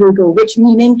Trinidad and Tobago, which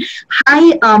meaning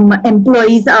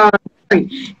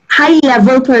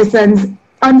high-level persons,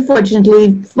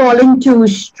 unfortunately, falling to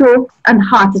strokes and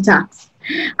heart attacks.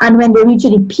 And when they reach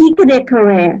the peak of their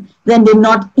career, then they're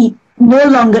no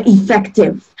longer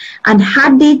effective. And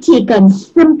had they taken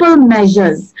simple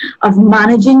measures of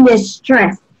managing their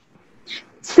stress,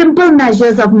 simple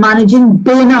measures of managing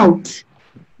burnout,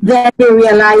 then they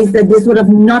realize that this would have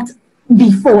not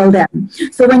befall them.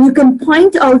 So when you can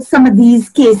point out some of these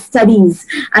case studies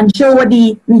and show what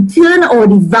the return or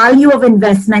the value of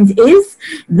investment is,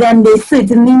 then they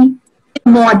certainly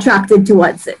are more attracted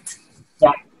towards it.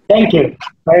 Yeah, thank you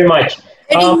very much.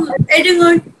 Adding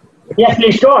on. Yes,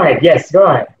 please go ahead. Yes, go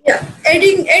ahead. Yeah,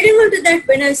 adding on to that,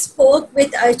 when I spoke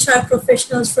with HR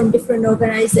professionals from different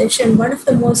organizations, one of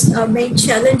the most main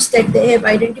challenge that they have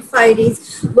identified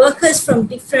is workers from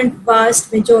different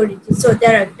vast majorities. So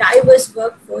there are diverse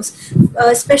workforce,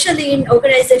 especially in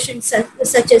organizations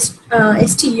such as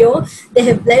STO. They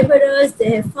have laborers,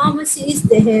 they have pharmacies,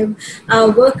 they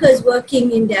have workers working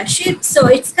in their shifts. So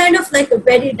it's kind of like a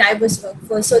very diverse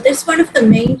workforce. So that's one of the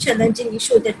main challenging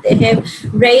issues that they have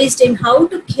raised in how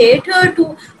to cater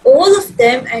to all of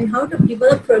them and how to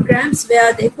develop programs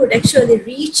where they could actually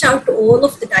reach out to all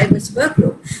of the diverse work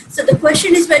group. So the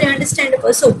question is very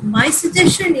understandable. So my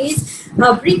suggestion is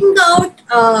bring out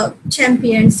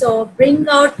champions, or bring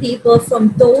out people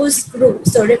from those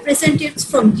groups, so representatives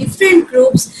from different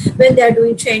groups when they're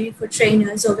doing training for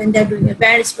trainers or when they're doing a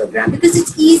awareness program, because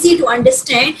it's easy to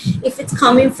understand if it's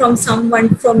coming from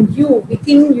someone from you,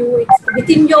 within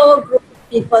your group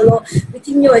people or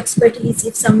within your expertise.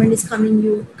 If someone is coming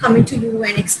to you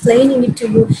and explaining it to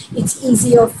you, it's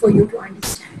easier for you to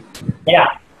understand. Yeah,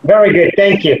 Very good,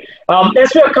 thank you. As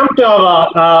we have come to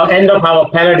our end of our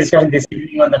panel discussion this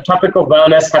evening on the topic of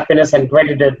wellness, happiness, and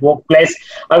gratitude at workplace,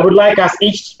 I would like us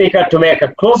each speaker to make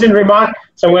a closing remark.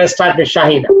 So I'm going to start with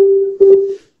Shahina.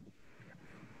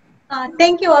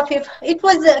 Thank you, Afif. It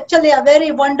was actually a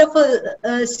very wonderful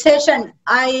session.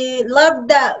 I loved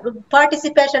the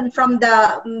participation from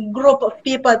the group of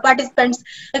people, participants.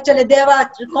 Actually, they were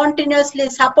continuously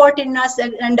supporting us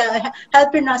and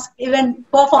helping us even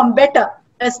perform better,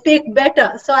 speak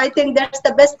better. So I think that's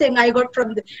the best thing I got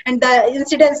from and the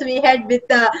incidents we had with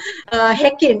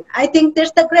hacking. I think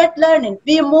that's the great learning.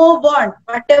 We move on.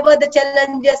 Whatever the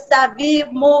challenges are, we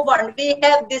move on. We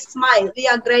have this smile. We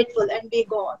are grateful and we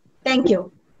go on. Thank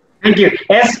you. Thank you.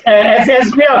 As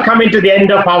we are coming to the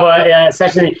end of our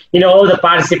session, all the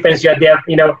participants, you're there,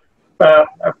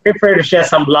 feel free to share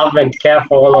some love and care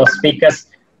for all our speakers.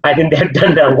 I think they've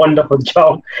done a wonderful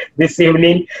job this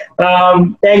evening.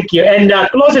 Thank you. And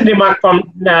closing remark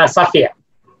from Safeeya.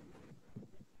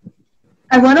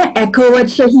 I want to echo what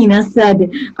Shahina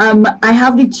said. I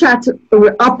have the chat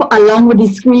up along with the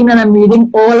screen and I'm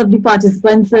reading all of the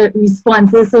participants'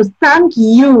 responses. So thank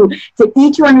you to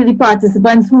each one of the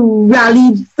participants who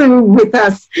rallied through with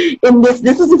us in this.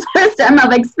 This was the first time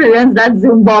I've experienced that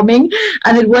Zoom bombing,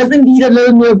 and it was indeed a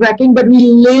little nerve-wracking, but we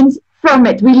learned from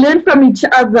it. We learn from each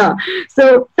other.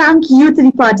 So thank you to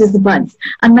the participants.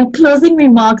 And my closing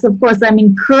remarks, of course, I'm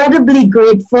incredibly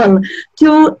grateful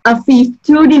to Afif,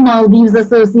 to the Maldives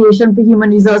Association for Human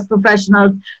Resource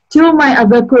Professionals, to my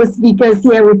other co-speakers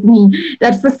here with me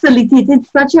that facilitated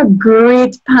such a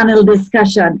great panel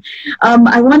discussion.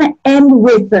 I want to end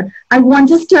with, I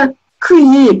want us to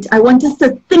create, I want us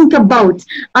to think about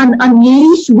and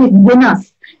unleash within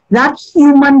us that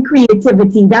human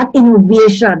creativity, that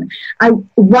innovation.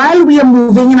 While we are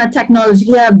moving in a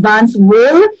technologically advanced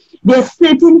world, there are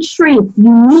certain traits,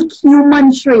 unique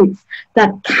human traits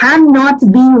that cannot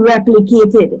be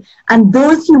replicated. And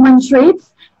those human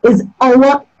traits is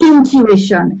our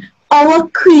intuition, our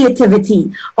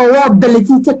creativity, our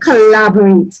ability to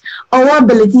collaborate, our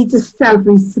ability to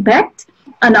self-respect,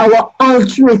 and our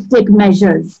altruistic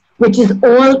measures, which is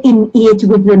all innate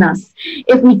within us.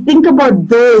 If we think about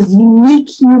those unique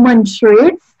human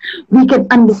traits, we can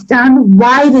understand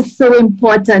why it is so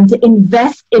important to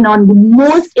invest in on the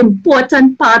most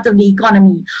important part of the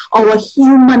economy, our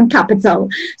human capital.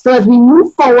 So as we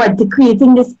move forward to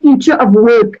creating this future of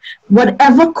work,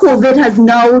 whatever COVID has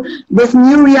now, this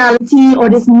new reality or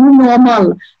this new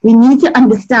normal, we need to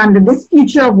understand that this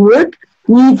future of work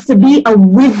needs to be a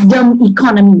wisdom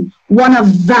economy, one of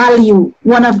value,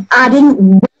 one of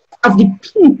adding wealth of the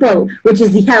people, which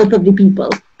is the health of the people.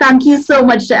 Thank you so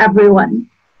much to everyone.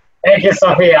 Thank you,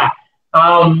 Safeeya.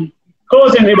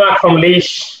 Closing remark from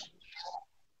Leesha.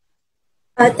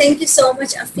 Thank you so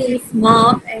much, Afif,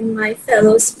 Mark, and my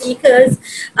fellow speakers.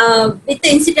 With the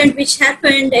incident which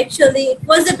happened, actually, it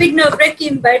was a bit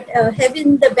nerve-wracking, but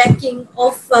having the backing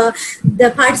of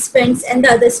the participants and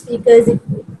the other speakers, it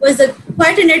was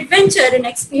quite an adventure and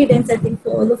experience, I think,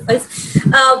 for all of us.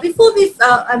 Before we,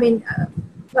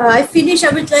 I finish, I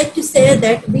would like to say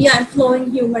that we are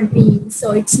employing human beings.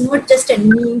 So it's not just a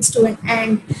means to an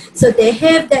end. So they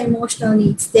have their emotional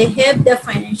needs, they have their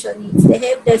financial needs, they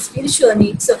have their spiritual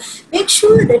needs. So make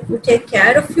sure that you take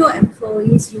care of your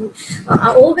employees. You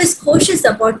are always cautious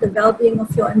about the well-being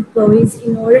of your employees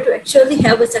in order to actually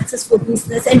have a successful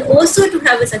business and also to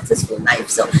have a successful life.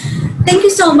 So thank you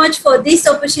so much for this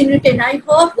opportunity, and I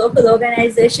hope local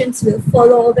organizations will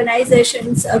follow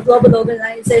organizations, global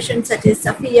organizations such as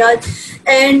Safeeya,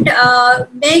 and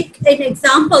make an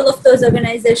example of those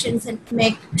organizations and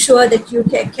make sure that you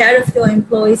take care of your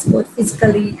employees both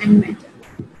physically and mentally.